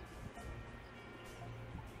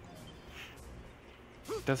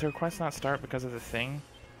 Does her quest not start because of the thing?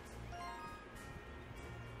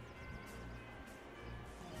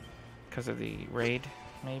 Because of the raid,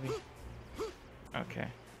 maybe? Okay.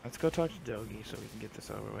 Let's go talk to Dogi so we can get this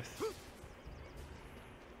over with.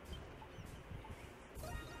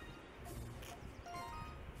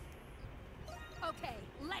 Okay,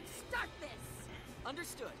 let's start this!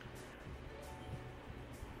 Understood.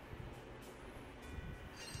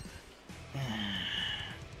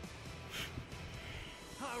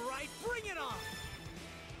 Alright, bring it on!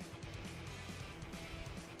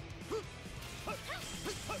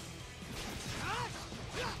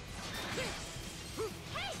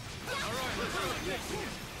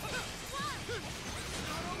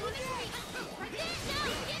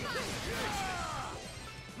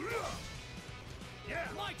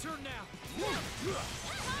 My turn now!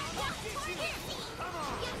 Come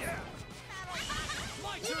on! Yeah!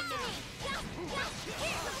 My turn now!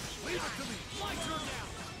 Leave it to me! My turn now!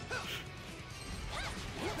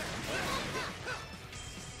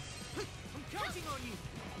 I'm counting on you!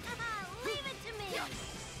 Leave it to me!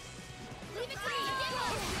 Leave it to me! Get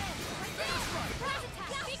up! Surprise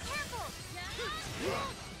attack! Be careful!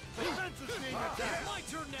 Defense is being attacked! My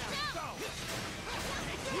turn now! Go!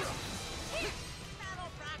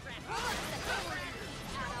 Battle progress!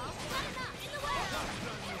 In the way!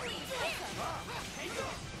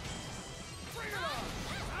 Bring it on!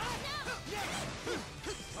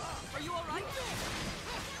 Are you alright?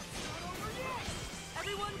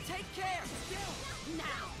 Everyone take care!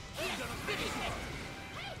 Now! I'm gonna finish it!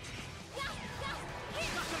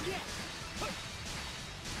 Not done yet!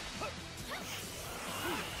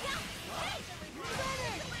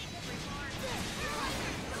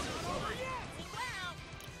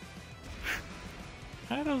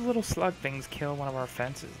 How do those little slug things kill one of our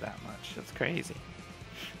fences that much? That's crazy.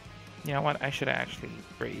 You know what? I should actually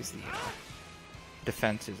raise the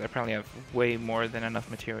defenses. I probably have way more than enough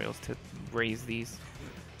materials to raise these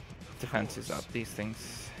defenses up, these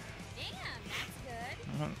things. Damn, that's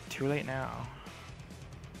good. Too late now.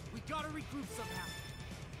 We gotta regroup somehow.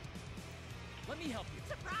 Let me help you.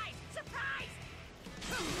 Surprise! Surprise!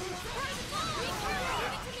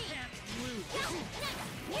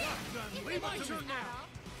 Leave My it to turn me! now!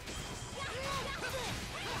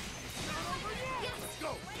 Let's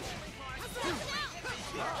go!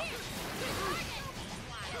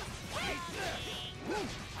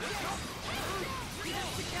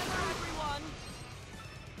 Together, everyone!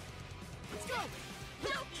 Let's go!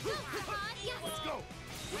 Let's go!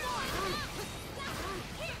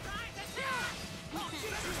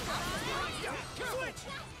 Switch!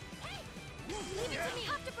 Leave it to me!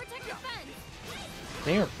 Have to protect the fence!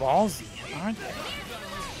 They are ballsy, aren't they?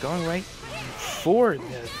 Going right for the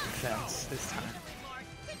defense this time.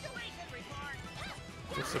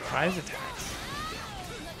 The surprise attacks.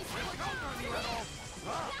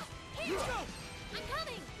 I'm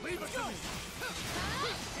coming! Leave it to me!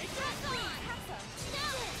 Leave it to me!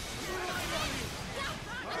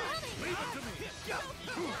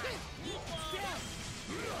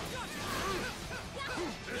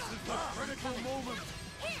 This is the critical moment!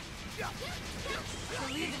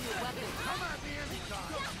 Believe in your weapon. Come at me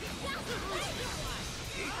anytime!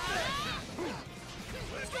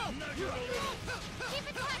 Let's go! Keep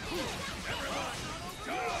attacking! Everyone!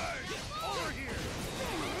 Charge! Over here!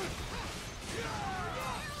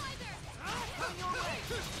 On your way.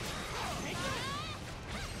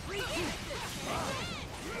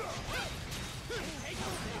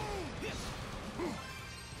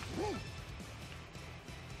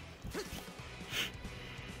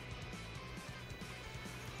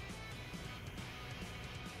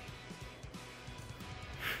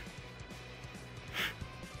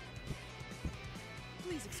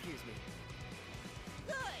 Please excuse me.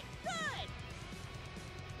 Good, good.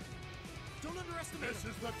 Don't underestimate This him.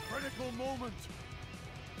 is the critical moment!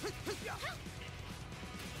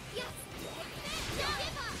 Yes! Don't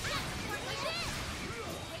give up! Like this!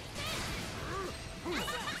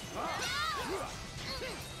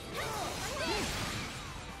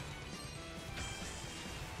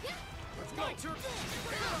 It's my turn.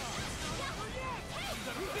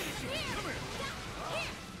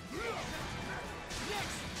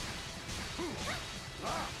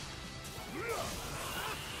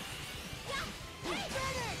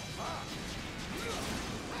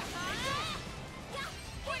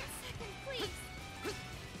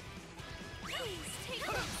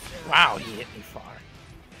 Wow, he hit me far.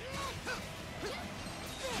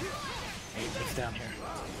 Hey, what's down here?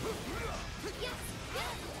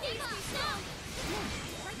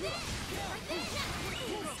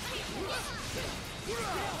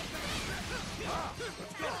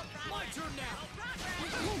 My turn now.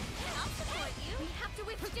 I'll support you. We have to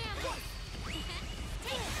withstand this.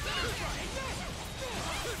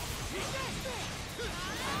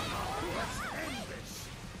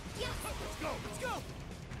 Let's go!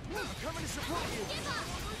 I'm coming to support you!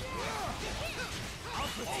 I'll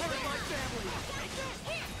protect my family!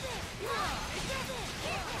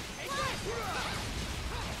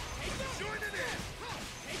 Join it in!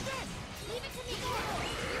 Leave it to me.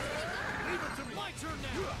 Leave it to me! My turn now!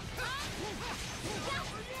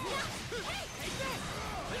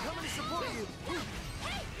 I'm coming to support you!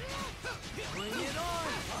 Bring it on!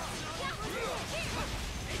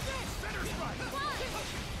 Center strike!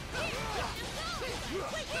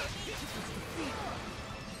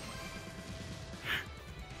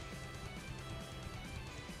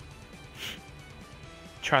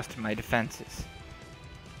 Trust my defenses.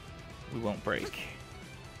 We won't break.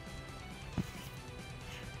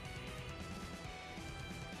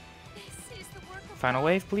 This is the work of Final God.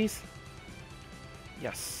 wave, please.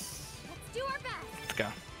 Yes. Let's do our best. Let's go.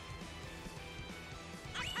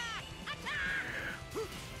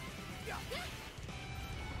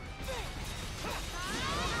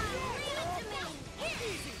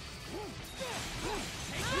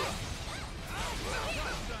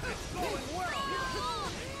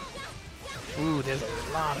 Ooh, there's a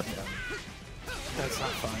lot of them. That's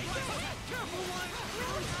not fun.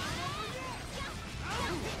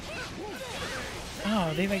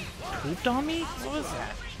 Oh, they like pooped on me? What was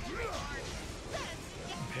that?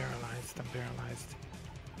 I'm paralyzed. I'm paralyzed.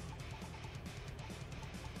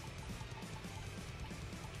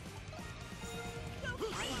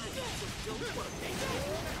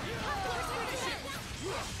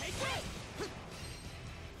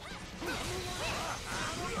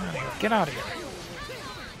 Get out of here.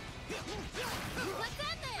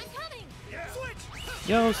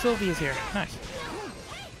 Yo, Sylvia's here. Nice.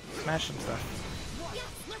 Smash some stuff.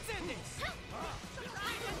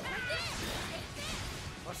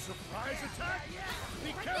 A surprise attack?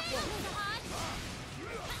 Be careful!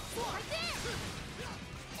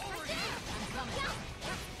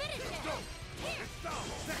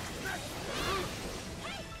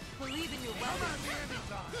 Believe in your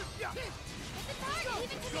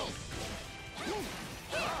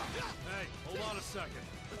Hey, hold on a second.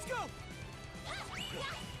 Let's go!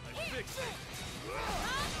 I fixed it.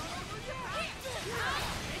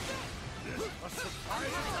 A surprise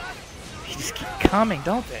attack? They just keep coming,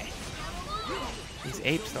 don't they? These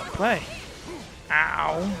apes don't play.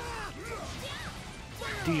 Ow.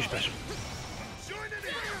 Do your special. Join it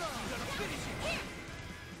in!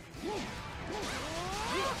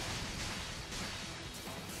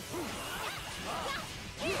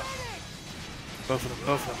 Both of them,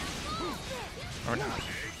 both of them. Or not.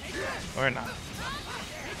 Or not.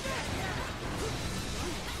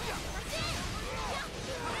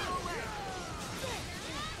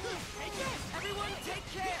 Everyone take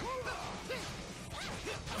care!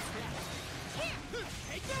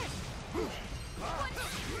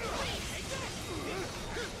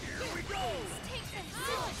 Here we go!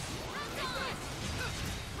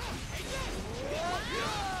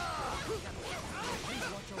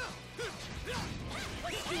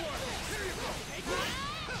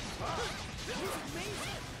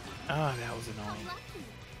 Oh, that was annoying.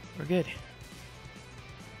 We're good.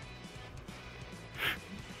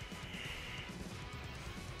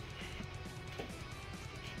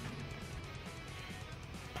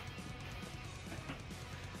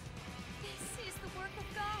 This is the work of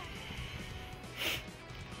God.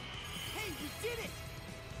 Hey, we did it!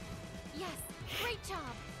 Yes, great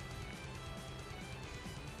job.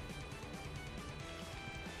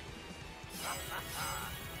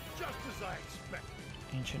 Just as I expected.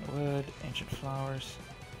 Ancient wood, ancient flowers.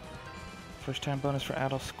 First time bonus for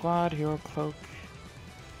Adol squad, hero cloak.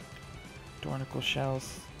 Dornicle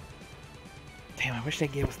shells. Damn, I wish they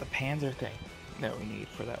gave us the panzer thing that we need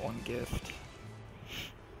for that one gift.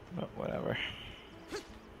 But whatever.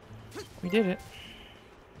 We did it.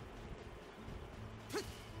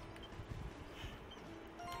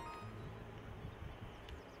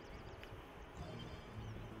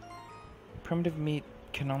 Primitive meat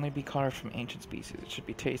can only be carved from ancient species. It should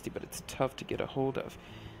be tasty, but it's tough to get a hold of.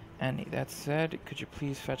 Annie, that said, could you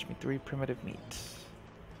please fetch me 3 primitive meats?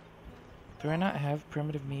 Do I not have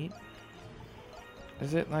primitive meat?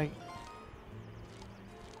 Is it like...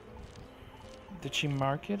 Did she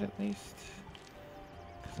mark it at least?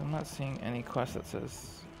 'Cause I'm not seeing any quest that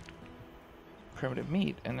says primitive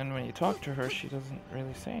meat, and then when you talk to her, she doesn't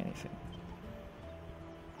really say anything.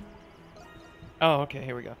 Oh, okay,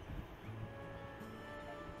 here we go.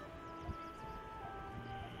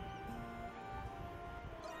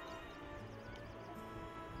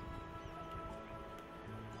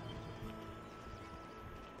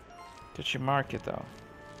 Did she mark it though?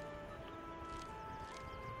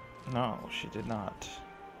 No, she did not.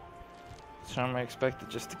 So am I expected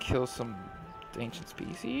just to kill some ancient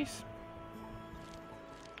species?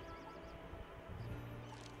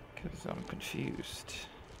 Because I'm confused.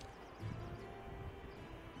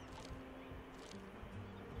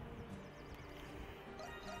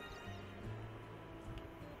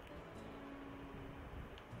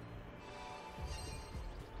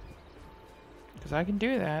 Because I can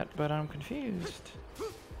do that, but I'm confused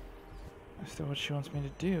as to what she wants me to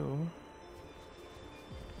do.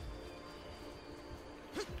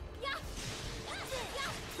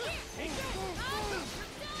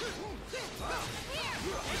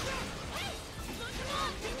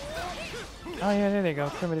 Oh yeah, there they go.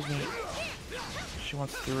 Primitive meat. She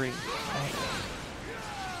wants 3. Right?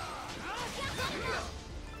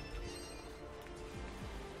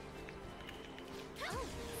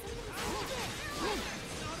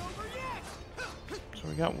 So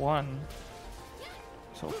we got 1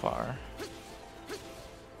 so far.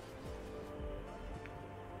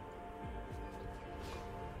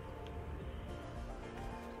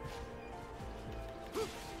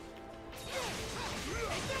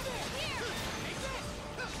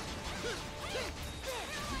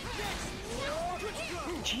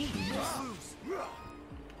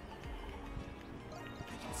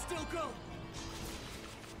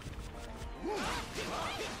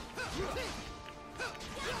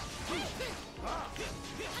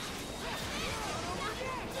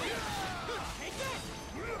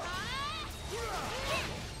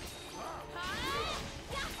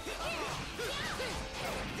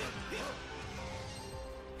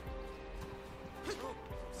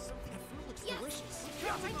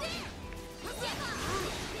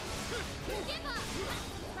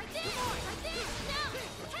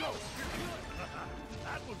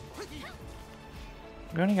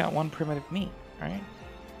 We only got 1 primitive meat, right?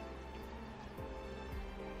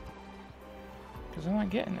 Because I'm not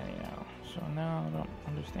getting any now. So now I don't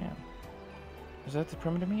understand. Is that the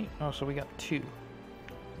primitive meat? Oh, so we got 2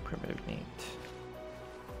 primitive meat.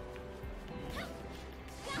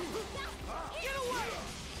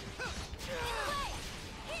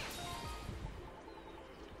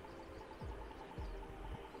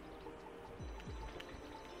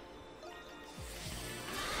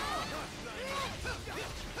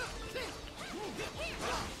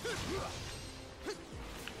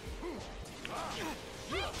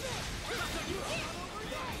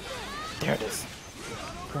 There it is.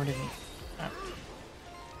 Primitive meat. Ah.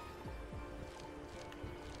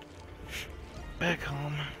 Back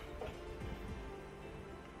home.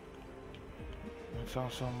 Let's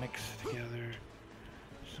also mix together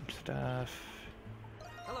some stuff.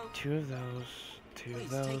 Hello. 2 of those, 2 of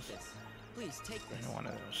those, Take this. Please take this. and 1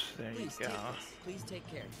 of those. There Please you go. take this. Please take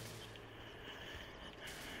care.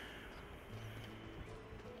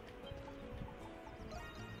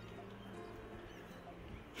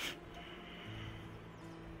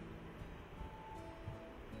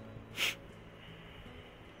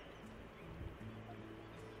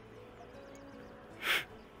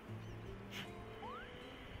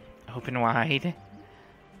 Open wide.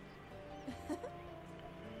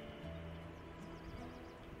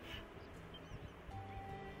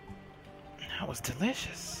 That was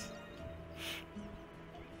delicious.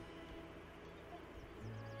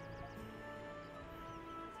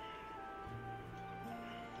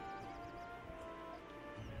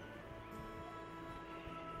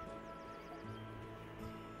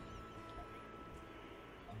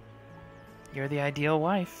 You're the ideal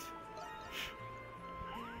wife.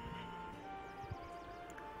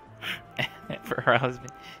 For her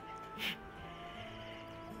husband.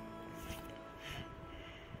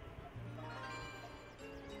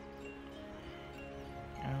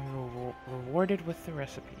 And rewarded with the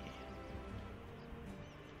recipe.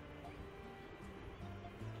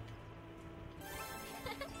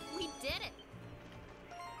 We did it.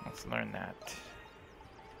 Let's learn that.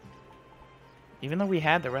 Even though we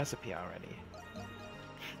had the recipe already.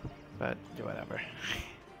 But whatever.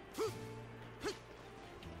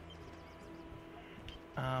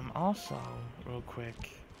 Also, real quick,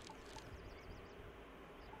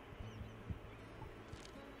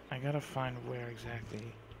 I gotta find where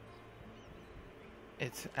exactly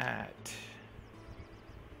it's at.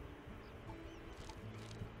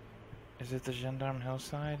 Is it the Gendarme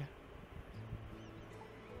Hillside?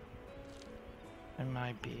 It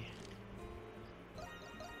might be.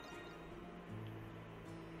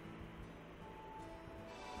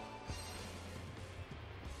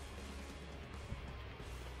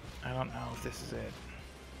 I don't know if this is it.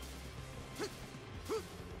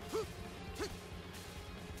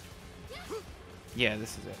 Yeah,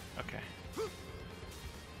 this is it. Okay.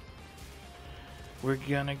 We're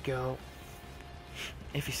gonna go...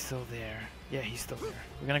 If he's still there. Yeah, he's still there.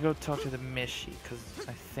 We're gonna go talk to the Mishi, because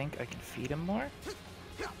I think I can feed him more.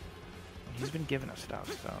 And he's been giving us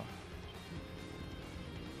stuff, so...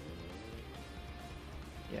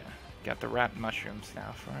 Yeah, got the rat mushrooms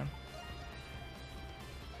now for him.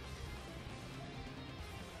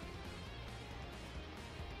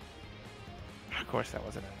 Of course that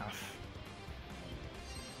wasn't enough.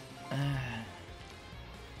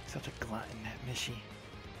 Such a glutton, that Mishi.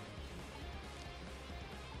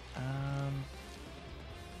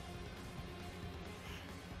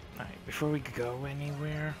 Alright, before we go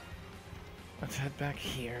anywhere, let's head back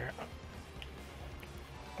here.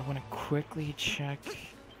 I want to quickly check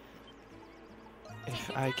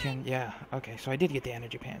if I can... Yeah, okay, so I did get the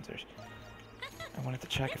energy panzers. I wanted to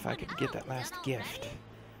check if I could get that last gift.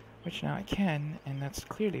 Which now I can, and that's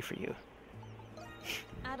clearly for you.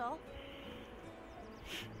 Adol?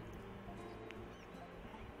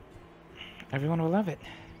 Everyone will love it.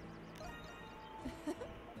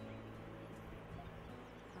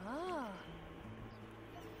 Ah.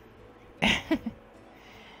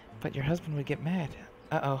 But your husband would get mad.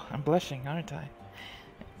 Uh-oh, I'm blushing, aren't I?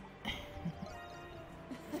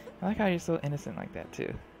 I like how you're so innocent like that,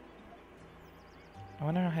 too. I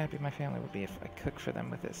wonder how happy my family would be if I cook for them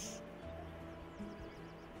with this.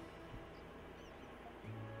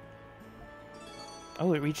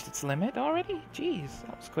 Oh, it reached its limit already? Jeez,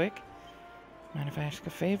 that was quick. Mind if I ask a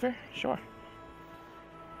favor? Sure.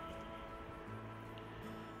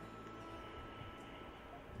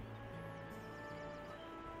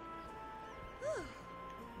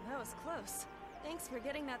 That was close. Thanks for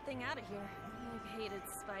getting that thing out of here. I've hated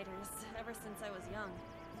spiders ever since I was young.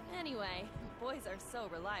 Anyway, boys are so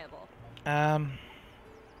reliable. I'm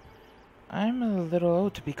a little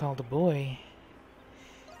old to be called a boy.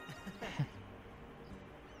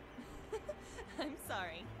 I'm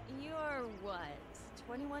sorry. You're what,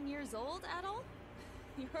 21 years old, Adol?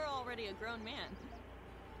 You're already a grown man.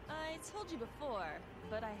 I told you before,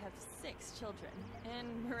 but I have 6 children,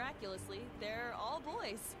 and miraculously, they're all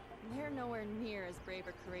boys. They're nowhere near as brave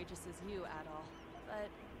or courageous as you, Adol, but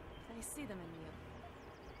I see them in you.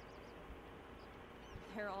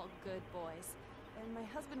 They're all good boys, and my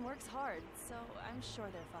husband works hard, so I'm sure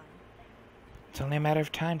they're fine. It's only a matter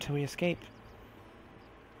of time till we escape.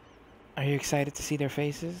 Are you excited to see their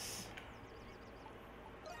faces?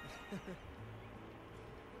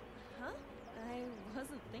 Huh? I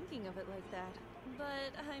wasn't thinking of it like that,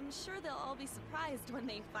 but I'm sure they'll all be surprised when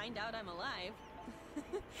they find out I'm alive.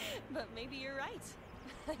 But maybe you're right.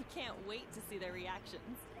 I can't wait to see their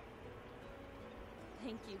reactions.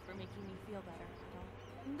 Thank you for making me feel better,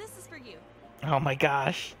 Adol. This is for you. Oh my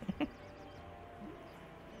gosh.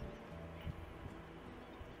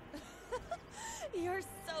 You're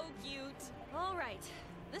so cute. All right.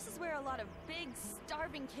 This is where a lot of big,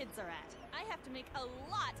 starving kids are at. I have to make a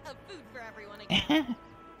lot of food for everyone again.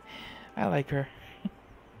 I like her.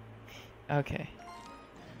 Okay.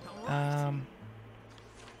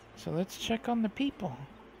 So let's check on the people.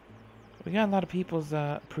 We got a lot of people's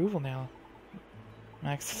approval now.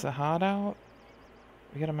 Max Sahad out.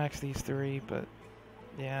 We gotta max these 3, but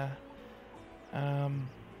yeah.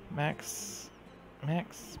 Max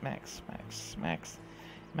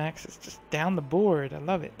is just down the board. I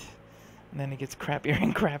love it. And then it gets crappier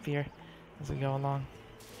and crappier as we go along.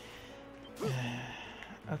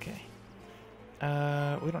 Okay.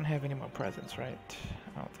 We don't have any more presents, right?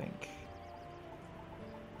 I don't think.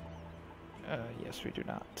 Yes, we do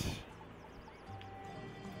not.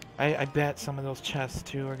 I bet some of those chests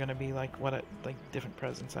too are gonna be like like different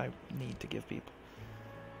presents I need to give people.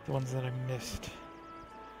 The ones that I missed.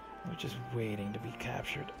 They're just waiting to be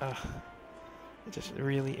captured. Ugh. It just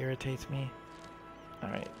really irritates me.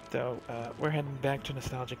 Alright, so we're heading back to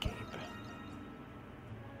Nostalgia Cape.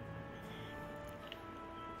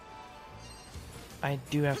 I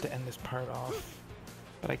do have to end this part off,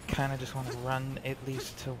 but I kind of just want to run at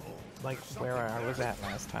least to like where I was at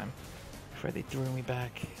last time before they threw me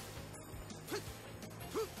back.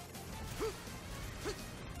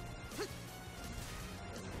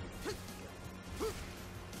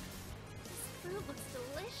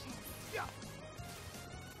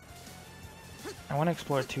 I want to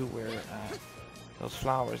explore too where those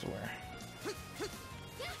flowers were.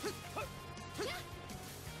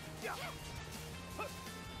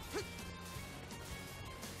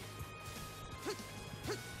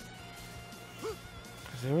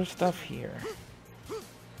 Because there was stuff here.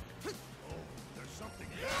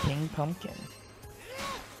 King Pumpkin.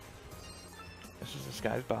 This is this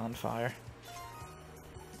guy's bonfire.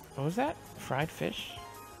 What was that? Fried fish?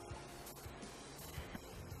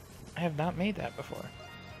 I have not made that before.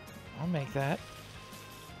 I'll make that.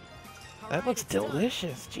 That looks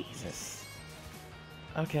delicious. Jesus.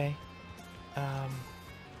 Okay.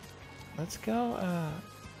 Let's go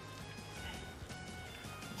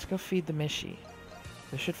feed the Mishi.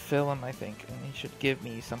 This should fill him, I think, and he should give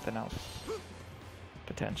me something else.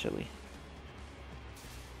 Potentially.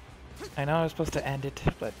 I know I was supposed to end it,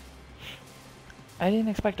 but I didn't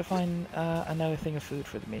expect to find another thing of food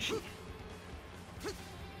for the Mishi.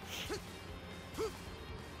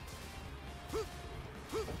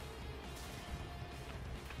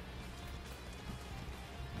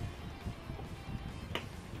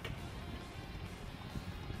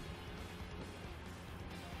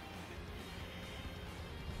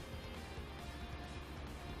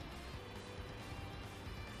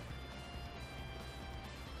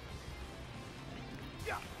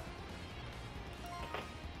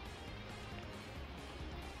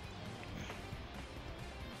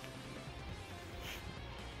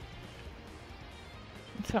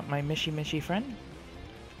 What's up, my Mishi friend?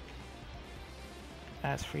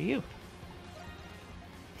 As for you,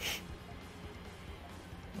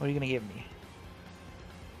 what are you gonna give me?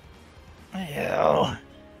 Hell.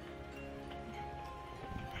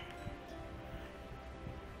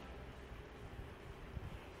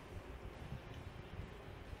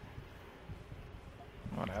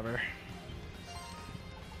 Whatever.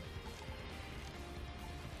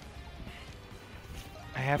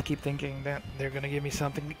 I keep thinking that they're gonna give me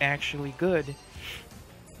something actually good,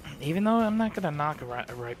 even though I'm not gonna knock a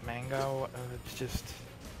ripe mango. It's just,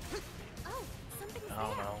 I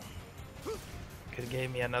don't know. Could have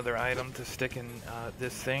gave me another item to stick in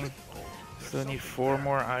this thing. Still need 4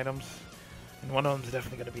 more items, and one of them's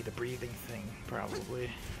definitely gonna be the breathing thing, probably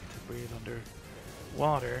to breathe under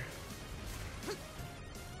water.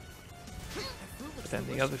 But then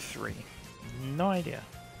the other 3, no idea.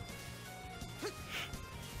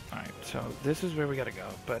 Alright, so this is where we gotta go,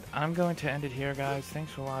 but I'm going to end it here, guys.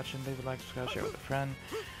 Thanks for watching. Leave a like, subscribe, share with a friend.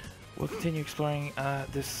 We'll continue exploring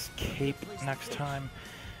this cape next time.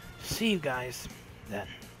 See you guys then.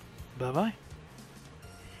 Bye-bye.